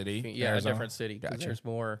different big city. a Arizona? different city. 'Cause Gotcha. There's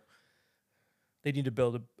more. They need to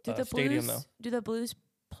build do a the stadium Blues though. do the Blues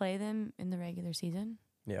play them in the regular season?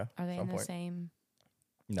 Yeah. Are they some in the point. same?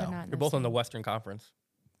 No, They're not. They're both in the Western Conference.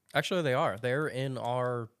 Actually, they are. They're in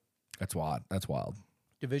our that's wild. That's wild.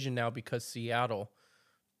 division now because Seattle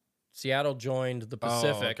joined the Oh,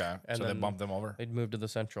 Pacific, okay. and So then they bumped them over. they'd moved to the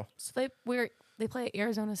Central. So they play at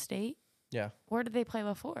Arizona State. Yeah, Where did they play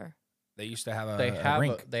before? They used to have a, they a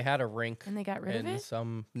rink. they had a rink, And they got rid of and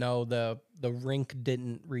it. the rink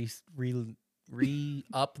didn't re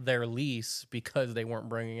up their lease because they weren't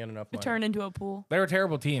bringing in enough It money. turned into a pool. They're a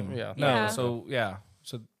terrible team. Yeah. No. Yeah. So yeah.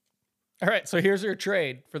 So All right, so here's your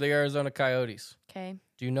trade for the Arizona Coyotes. Okay.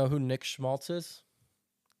 Do you know who Nick Schmaltz is?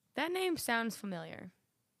 That name sounds familiar.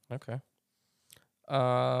 Okay.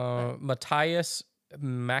 Matthias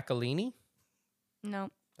Macalini. No.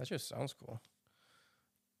 That just sounds cool.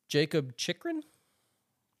 Jacob Chikrin.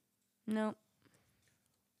 No.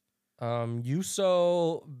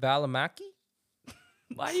 Yuso Valimaki.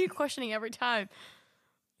 Why are you questioning every time?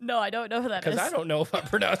 No, I don't know who that is. Because I don't know if I'm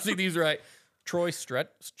pronouncing these right. Troy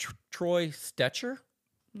Stetcher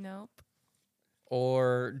Nope.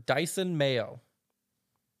 or Dyson Mayo.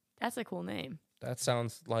 That's a cool name. That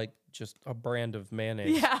sounds like just a brand of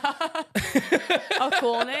mayonnaise. Yeah. A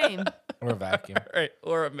cool name. or a vacuum. Right.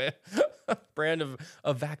 Or a brand of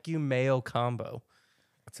a vacuum mayo combo.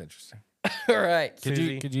 That's interesting. All right. Could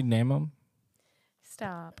Susie. you name them?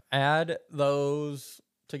 Stop. Add those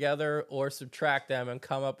together or subtract them and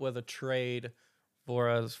come up with a trade for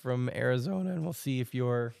us from Arizona, and we'll see if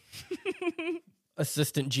your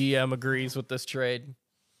assistant GM agrees with this trade.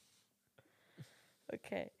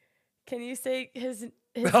 Okay. Can you say his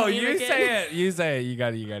Oh, name you again? say it. You say it. You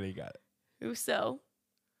got it. Uso.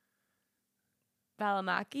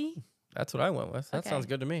 Balamaki. That's what I went with. That Okay. sounds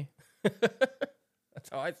good to me. That's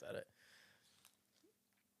how I said it.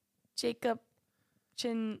 Jacob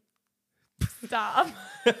Chin. Stop.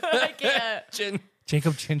 I can't.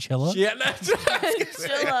 Jacob Chinchilla? Yeah, that's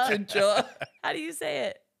Chinchilla. Chinchilla. How do you say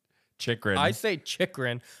it? Chikrin. I say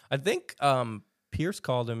Chikrin. I think Pierce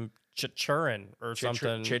called him Chichurin or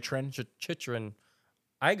something. Chitrin? Chichurin.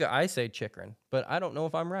 I say Chikrin, but I don't know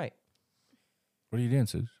if I'm right. What are you doing,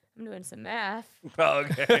 Suze? I'm doing some math.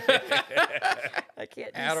 Okay. I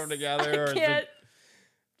can't Add them together. I can't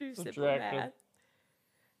do simple subtract them. math.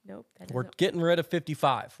 Nope. That We're doesn't- getting rid of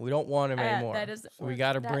 55. We don't want him anymore. That doesn't So we work.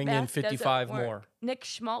 got to That bring in math doesn't 55 work. more. Nick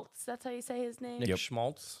Schmaltz. That's how you say his name. Nick Yep.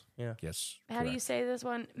 Schmaltz. Yeah. Yes. How do you say this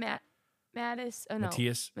one? Mattis. Oh no.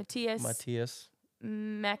 Matthias? Matthias. Matthias.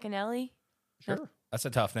 McAnally. Sure. That's a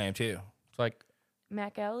tough name, too. It's like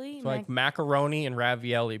macaroni and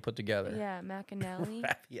ravioli put together. Yeah, McAnally.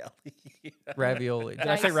 Ravioli. Did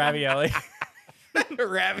I say ravioli?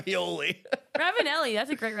 Ravioli. Ravanelli. That's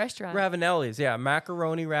a great restaurant. Ravanellis. Yeah.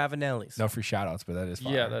 Macaroni Ravanellis. No free shout outs, but that is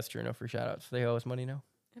fine. Yeah, that's true. No free shout outs. They owe us money now.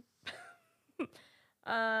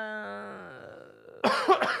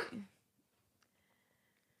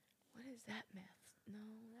 What is that math? No,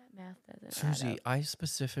 that math doesn't add Susie, up. I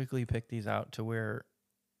specifically picked these out to where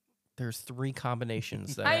there's 3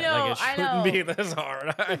 combinations that I know, like it I shouldn't be know. this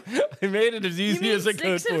hard. I made it as You easy mean as I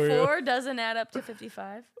could 6 for and you. 4 doesn't add up to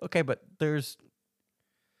 55? Okay, but there's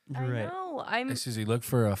I right. know. Hey, Susie, look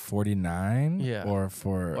for a 49 Yeah. or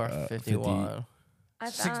for Or 51. I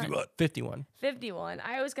found 51. 51.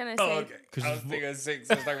 I was gonna say. I was thinking 6.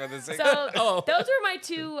 I was talking about the 6. So Oh. those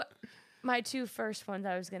were my two first ones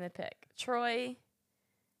I was gonna pick: Troy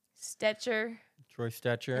Stetcher Troy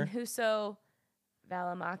Stetcher, and Huso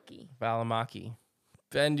Valimaki. Valimaki.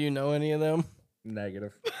 Ben, do you know any of them?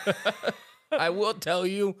 Negative. I will tell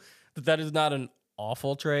you that is not an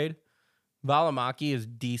awful trade. Valimaki is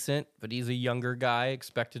decent, but he's a younger guy,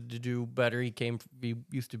 expected to do better. He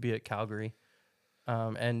used to be at Calgary.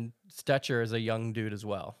 And Stetcher is a young dude as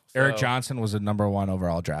well. Eric So- Johnson was a #1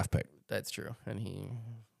 overall draft pick. That's true. And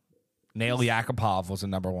Nail Yakupov was a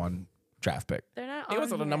 #1 draft pick. They're not. he on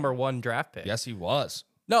wasn't a here. #1 draft pick. Yes, he was.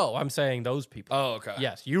 No, I'm saying those people. Oh, okay.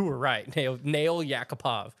 Yes, you were right. Nail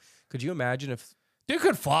Yakupov. Could you imagine if Dude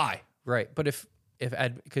could fly. right, but if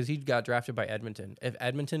because he got drafted by Edmonton. If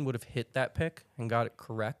Edmonton would have hit that pick and got it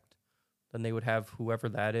correct, then they would have whoever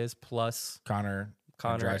that is plus Connor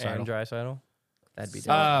Connor and Draisaitl. Draisaitl. That'd be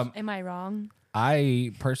So, dope. am I wrong?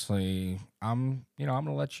 I personally, I'm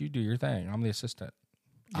gonna let you do your thing. I'm the assistant.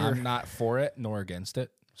 I'm not for it nor against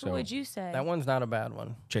it. So What would you say? That one's not a bad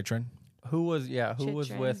one. Chitrin, Who was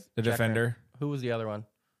Chychrun. with the Chikrin? defender. Who was the other one?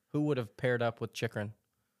 Who would have paired up with Chikrin?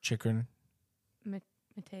 Chikrin.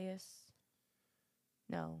 Mateus.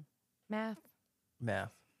 No. Math.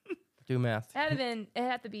 Math. Do math. It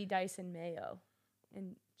had to be Dyson Mayo.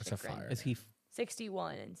 And That's a Chychrun. fire. Is he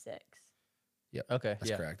 61 and 6. okay? That's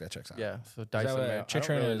yeah. correct. That checks out. Yeah. So Dyson what- Mayo. I don't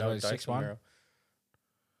Chychrun really is know what, Dyson 6'1"? Mayo.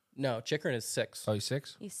 No, Chikrin is 6. Oh, he's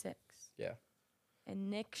 6. He's 6. Yeah. And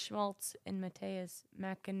Nick Schmaltz and Mateus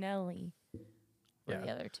McAnally were Yeah. the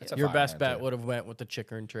other two. That's a Your fire best man, bet too. would have went with the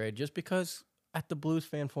Chikrin trade, just because at the Blues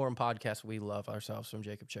Fan Forum podcast we love ourselves from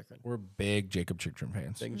Jacob Chikrin. We're big Jacob Chikrin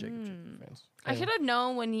fans. Big Jacob Chikrin fans. I And should have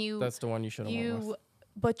known when That's the one you should have went with. you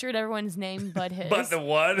butchered everyone's name but his.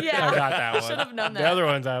 one. Yeah. I got that one. Should have known The that. other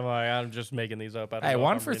ones, I'm just making these up. I don't Hey, know if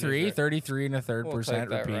 1 I'm for reading 3, this right. 33 and a third We'll percent take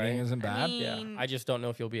that, repeating right? isn't bad. Yeah, mean- I just don't know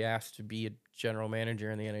if you'll be asked to be a general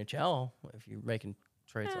manager in the NHL if you're making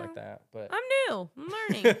trades like that. But I'm new. I'm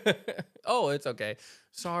learning. oh, it's okay.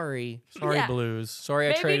 Sorry, Yeah. Blues. Sorry, I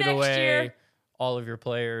Maybe traded next away year. all of your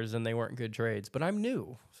players and they weren't good trades. But I'm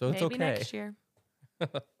new, so it's Maybe okay. next year.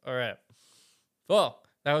 All right. Well,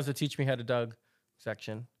 that was the Teach Me How to Doug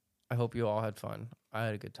section. I hope you all had fun. I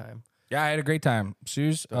had a good time. Yeah, I had a great time.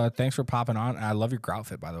 Suze, thanks for popping on. I love your grout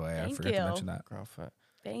fit, by the way. I Thank forgot to you. mention that. Girlfriend.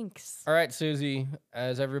 Thanks. All right, Susie,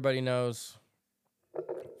 as everybody knows,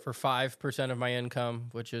 for 5% of my income,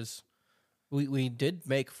 which is we did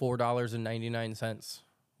make $4.99.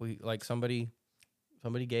 We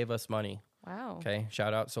somebody gave us money. Wow. Okay.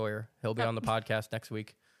 Shout out Sawyer. He'll be on the podcast next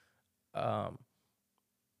week.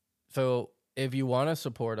 So if you want to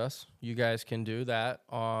support us, you guys can do that.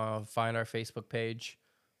 Find our Facebook page,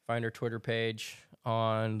 find our Twitter page.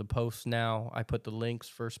 on the post now. I put the links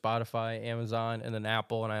for Spotify, Amazon, and then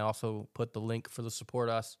Apple, and I also put the link for the support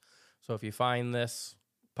us. So if you find this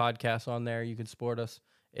podcast on there, you can support us.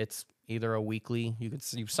 It's either a weekly,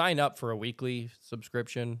 you sign up for a weekly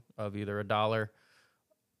subscription of either $1,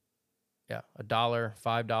 $1,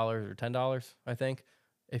 $5, or $10, I think.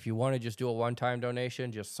 If you want to just do a one-time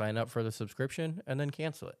donation, just sign up for the subscription and then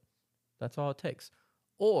cancel it. That's all it takes.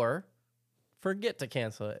 Or forget to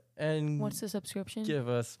cancel it and What's the subscription? give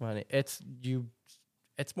us money. It's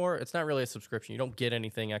not really a subscription. You don't get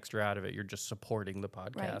anything extra out of it. You're just supporting the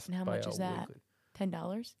podcast. Right. And how much is that?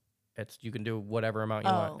 $10? You can do whatever amount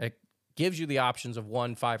you want. It gives you the options of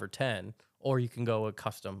 1, 5, or 10, or you can go a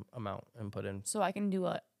custom amount and put in. So I can do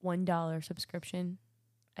a $1 subscription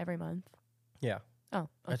every month. Yeah. Oh,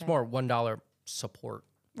 okay. It's more $1 support.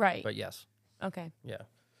 Right. But yes. Okay. Yeah.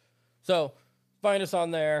 So find us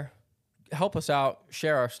on there. Help us out.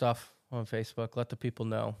 Share our stuff on Facebook. Let the people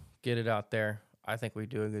know. Get it out there. I think we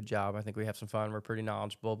do a good job. I think we have some fun. We're pretty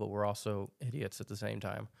knowledgeable, but we're also idiots at the same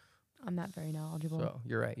time. I'm not very knowledgeable. So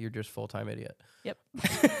you're right. You're just full-time idiot. Yep.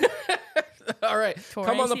 All right. Tore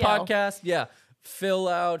Come on the ACL. podcast. Yeah. Fill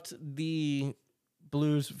out the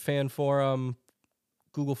Blues Fan Forum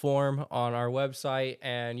Google form on our website,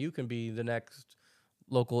 and you can be the next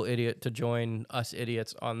local idiot to join us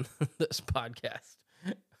idiots on this podcast.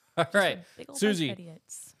 All right. Big ol' bunch of Susie,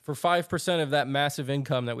 idiots. for 5% of that massive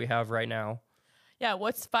income that we have right now, Yeah,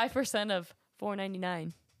 what's 5% of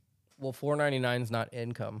 $4.99? well, $4.99 is not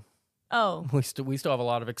income. Oh, We still have a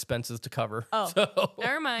lot of expenses to cover. Oh, so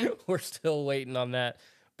never mind. we're still waiting on that.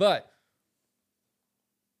 But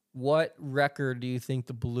what record do you think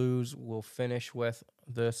the Blues will finish with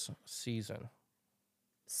this season?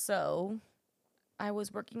 So I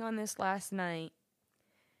was working on this last night,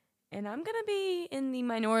 and I'm going to be in the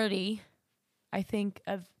minority, I think,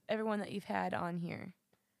 of everyone that you've had on here.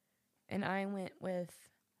 And I went with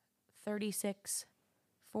 36,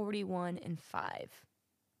 41, and 5.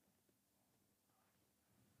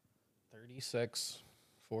 36,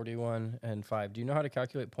 41, and 5. Do you know how to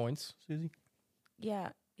calculate points, Susie? Yeah,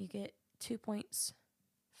 you get 2 points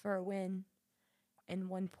for a win and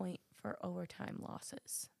 1 point for overtime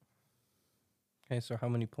losses. Okay, so how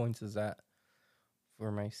many points is that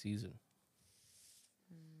for my season?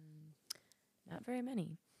 Not very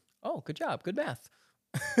many. Oh, good job. Good math.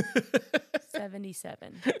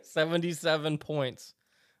 77. 77 points.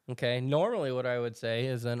 Okay, normally what I would say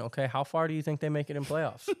is then, okay, how far do you think they make it in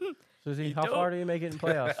playoffs? Susie, how far do you make it in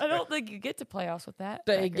playoffs? I don't think you get to playoffs with that.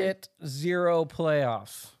 They record. get 0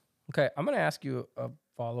 playoffs. Okay, I'm going to ask you a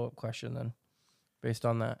follow-up question then based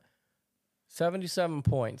on that. 77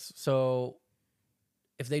 points. So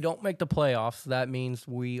if they don't make the playoffs, that means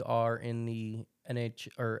we are in the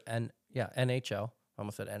NHL. I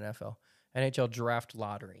almost said NFL. NHL draft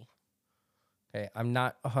lottery. Okay, I'm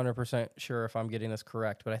not 100% sure if I'm getting this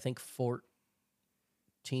correct, but I think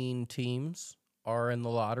 14 teams are in the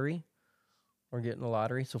lottery. We're getting the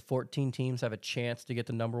lottery. So 14 teams have a chance to get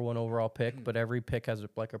the number 1 overall pick, but every pick has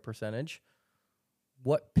like a percentage.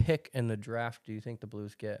 What pick in the draft do you think the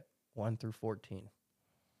Blues get? 1 through 14.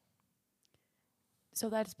 So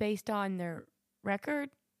that's based on their record?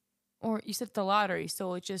 Or you said the lottery,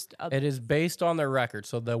 so it's just a... It is based on their record.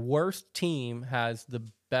 So the worst team has the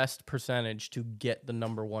best percentage to get the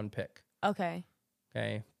number 1 pick. Okay.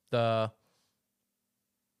 Okay. The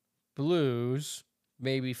Blues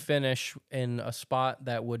maybe finish in a spot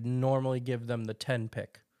that would normally give them the 10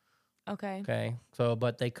 pick. Okay. Okay. So,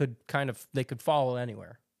 but they could follow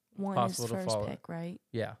anywhere. 1 possible is to first follow pick, right?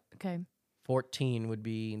 Yeah. Okay. 14 would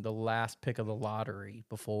be the last pick of the lottery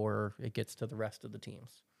before it gets to the rest of the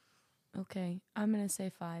teams. Okay. I'm going to say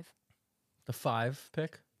 5. The 5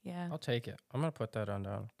 pick? Yeah. I'll take it. I'm going to put that on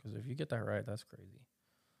down because if you get that right, that's crazy.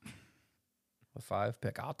 The 5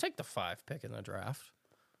 pick. I'll take the 5 pick in the draft.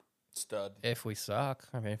 Stud. If we suck.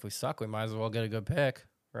 I mean, if we suck, we might as well get a good pick,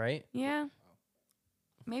 right? Yeah.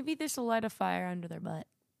 Maybe this will light a fire under their butt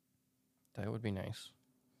That would be nice.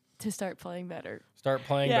 to start playing better. Start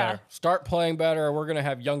playing Yeah. better. Start playing better, or we're going to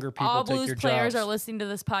have younger people All take Blues your players jobs. are listening to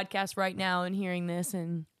this podcast right now and hearing this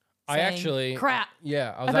and I saying, actually- crap,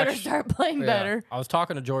 Yeah, I better start playing yeah. better. I was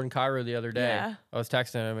talking to Jordan Cairo the other day. Yeah. I was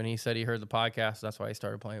texting him, and he said he heard the podcast. That's why he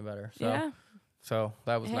started playing better. So, Yeah. so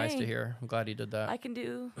that was nice to Hey. hear. I'm glad he did that. I can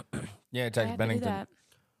do, Yeah, I text have to do Bennington. that.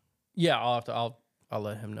 Yeah, I'll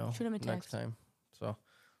let him know Shoot him a next text. time. So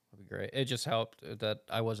that'll be great. It just helped that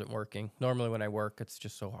I wasn't working. Normally when I work, it's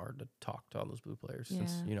just so hard to talk to all those Blue players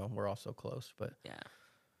since Yeah. we're all so close. But Yeah.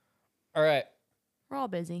 all right, We're all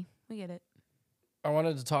busy. We get it. I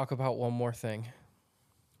wanted to talk about one more thing,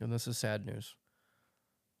 and this is sad news.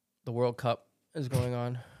 The World Cup is going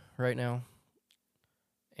on right now.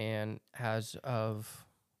 And as of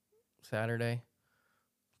Saturday,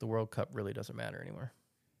 the World Cup really doesn't matter anymore.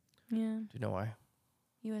 Yeah. Do you know why?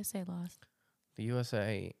 USA lost. The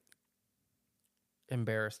USA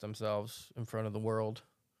embarrassed themselves in front of the world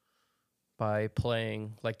by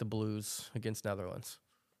playing like the Blues against Netherlands.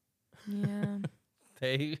 Yeah.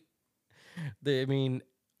 I mean,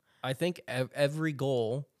 I think every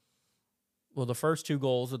goal, well, the first 2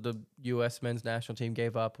 goals that the U.S. men's national team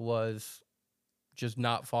gave up was just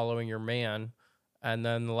not following your man. And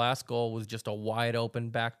then the last goal was just a wide open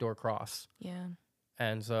backdoor cross. Yeah.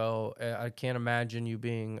 And so I can't imagine you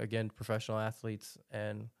being, again, professional athletes.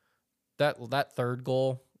 And that third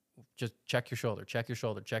goal, just check your shoulder, check your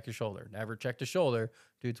shoulder, check your shoulder. Never check the shoulder.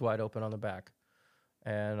 Dude's wide open on the back.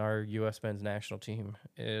 And our U.S. men's national team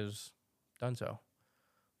is done so.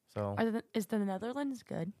 So Is the Netherlands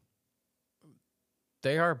good?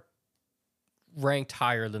 they are ranked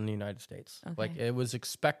higher than the United States. Okay. Like, it was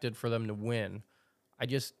expected for them to win. I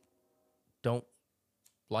just don't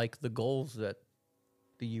like the goals that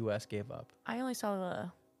the U.S. gave up. I only saw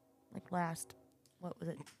the last, what was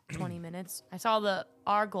it, 20 minutes. I saw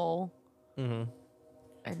our goal, Mm-hmm.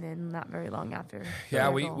 and then not very long after. Yeah,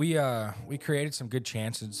 their we goal. we created some good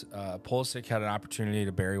chances. Pulisic had an opportunity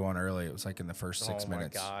to bury one early. It was like in the first 6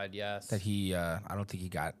 minutes. Oh, my God, yes. That he, I don't think he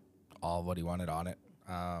got all of what he wanted on it.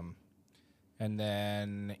 And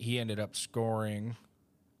then he ended up scoring.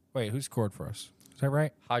 Wait, who scored for us? Is that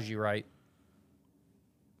right? Haji Wright.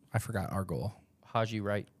 I forgot our goal. Haji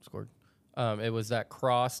Wright scored. It was that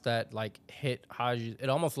cross that hit Haji. It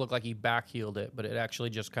almost looked like he backheeled it, but it actually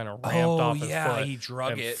just kind of ramped off his foot. he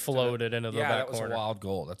drug and it, floated into the back that was corner. a wild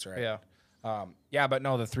goal. That's right. Yeah, But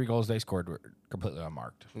no, the 3 goals they scored were completely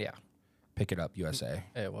unmarked. yeah, Pick it up, USA.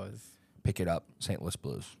 it was Pick it up, St. Louis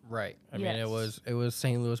Blues. right. I mean, it Yes. was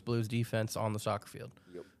St. Louis Blues defense on the soccer field.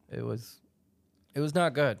 Yep. It was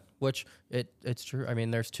not good. Which it's true. I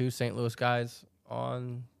mean, there's 2 St. Louis guys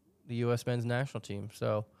on the U.S. men's national team.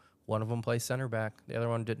 So one of them plays center back. The other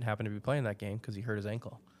one didn't happen to be playing that game because he hurt his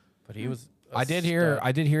ankle. But he was. I did hear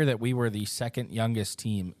that we were the 2nd youngest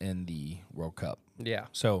team in the World Cup. Yeah.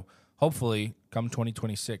 So hopefully, come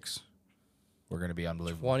 2026, we're going to be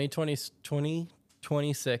unbelievable.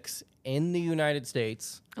 2026 in the United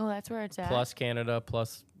States, Oh, that's where it's at. plus Canada,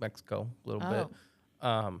 plus Mexico, a little bit.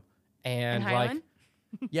 And In Highland?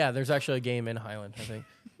 yeah, there's actually a game in Highland, I think.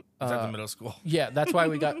 Is that the middle school? Yeah, that's why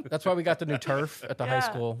we got the new turf at the high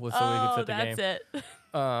school so we could fit the game. That's it.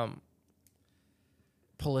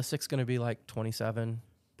 Pulisic's gonna be like 27.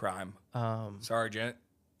 Prime. Sergeant.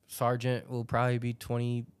 Sargent will probably be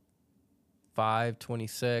 25,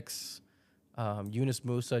 26. Yunus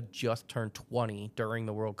Musa just turned 20 during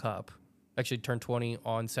the World Cup. Actually turned 20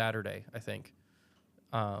 on Saturday, I think.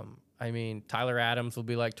 I mean, Tyler Adams will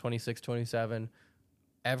be like 26, 27.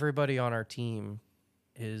 Everybody on our team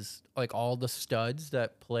is like all the studs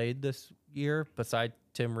that played this year, beside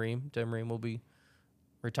Tim Ream. Tim Ream will be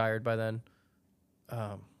retired by then.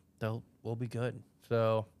 We'll be good.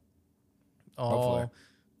 So all Hopefully.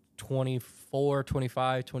 24,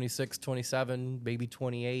 25, 26, 27, maybe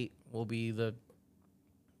 28 will be the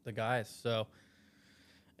guys. So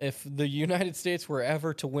if the United States were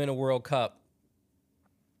ever to win a World Cup,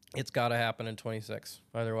 it's got to happen in 26.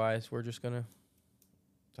 Otherwise, we're just going to,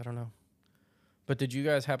 I don't know. But did you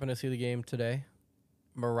guys happen to see the game today?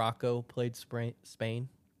 Morocco played Spain.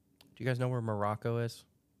 Do you guys know where Morocco is?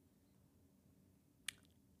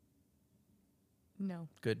 No.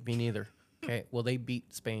 Good, me neither. Okay, well, they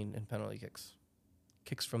beat Spain in penalty kicks.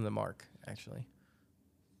 Kicks from the mark, actually.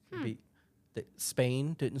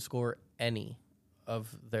 Spain didn't score any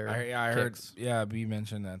of their I heard. kicks. Yeah, B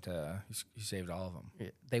mentioned that he saved all of them. Yeah,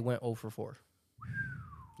 they went 0 for 4.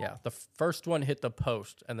 Yeah, the first one hit the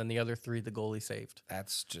post, and then the other 3 the goalie saved.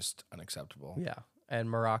 That's just unacceptable. Yeah, and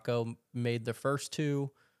Morocco made the first 2,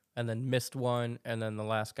 and then missed 1, and then the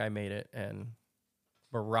last guy made it, and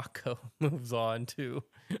Morocco moves on to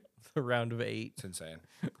the round of 8 It's insane.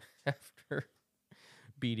 after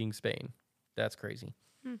beating Spain. That's crazy.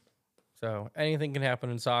 So anything can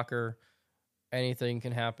happen in soccer. Anything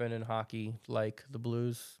can happen in hockey, like the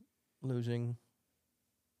Blues losing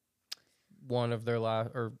 6 of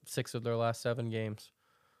their last 7 games.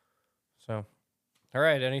 So, all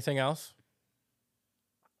right. Anything else?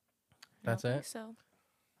 That's I don't it. think so.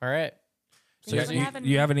 All right. So Thanks for you having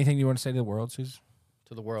me. have anything you want to say to the world, Suze?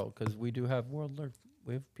 To the world, because we do have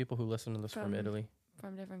we have people who listen to this from Italy.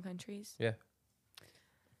 From different countries. Yeah,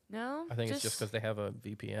 No. I think it's just because they have a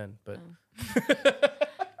VPN. But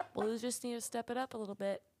Blues just need to step it up a little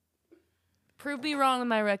bit. Prove me wrong on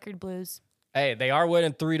my record, Blues. Hey, they are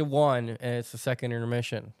winning 3-1, and it's the second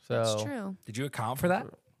intermission. So That's true. Did you account for that?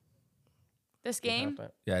 This game?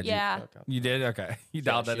 Yeah. Yeah. You did? Okay. You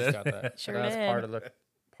dialed that in. Sure That's did.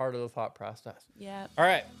 part of the thought process. Yeah. All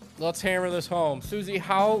right, let's hammer this home. Susie,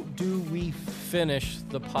 how do we finish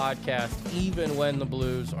the podcast even when the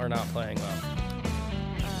Blues are not playing well?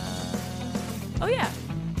 Oh, yeah.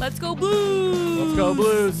 Let's go Blues! Let's go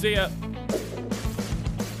Blues. See ya.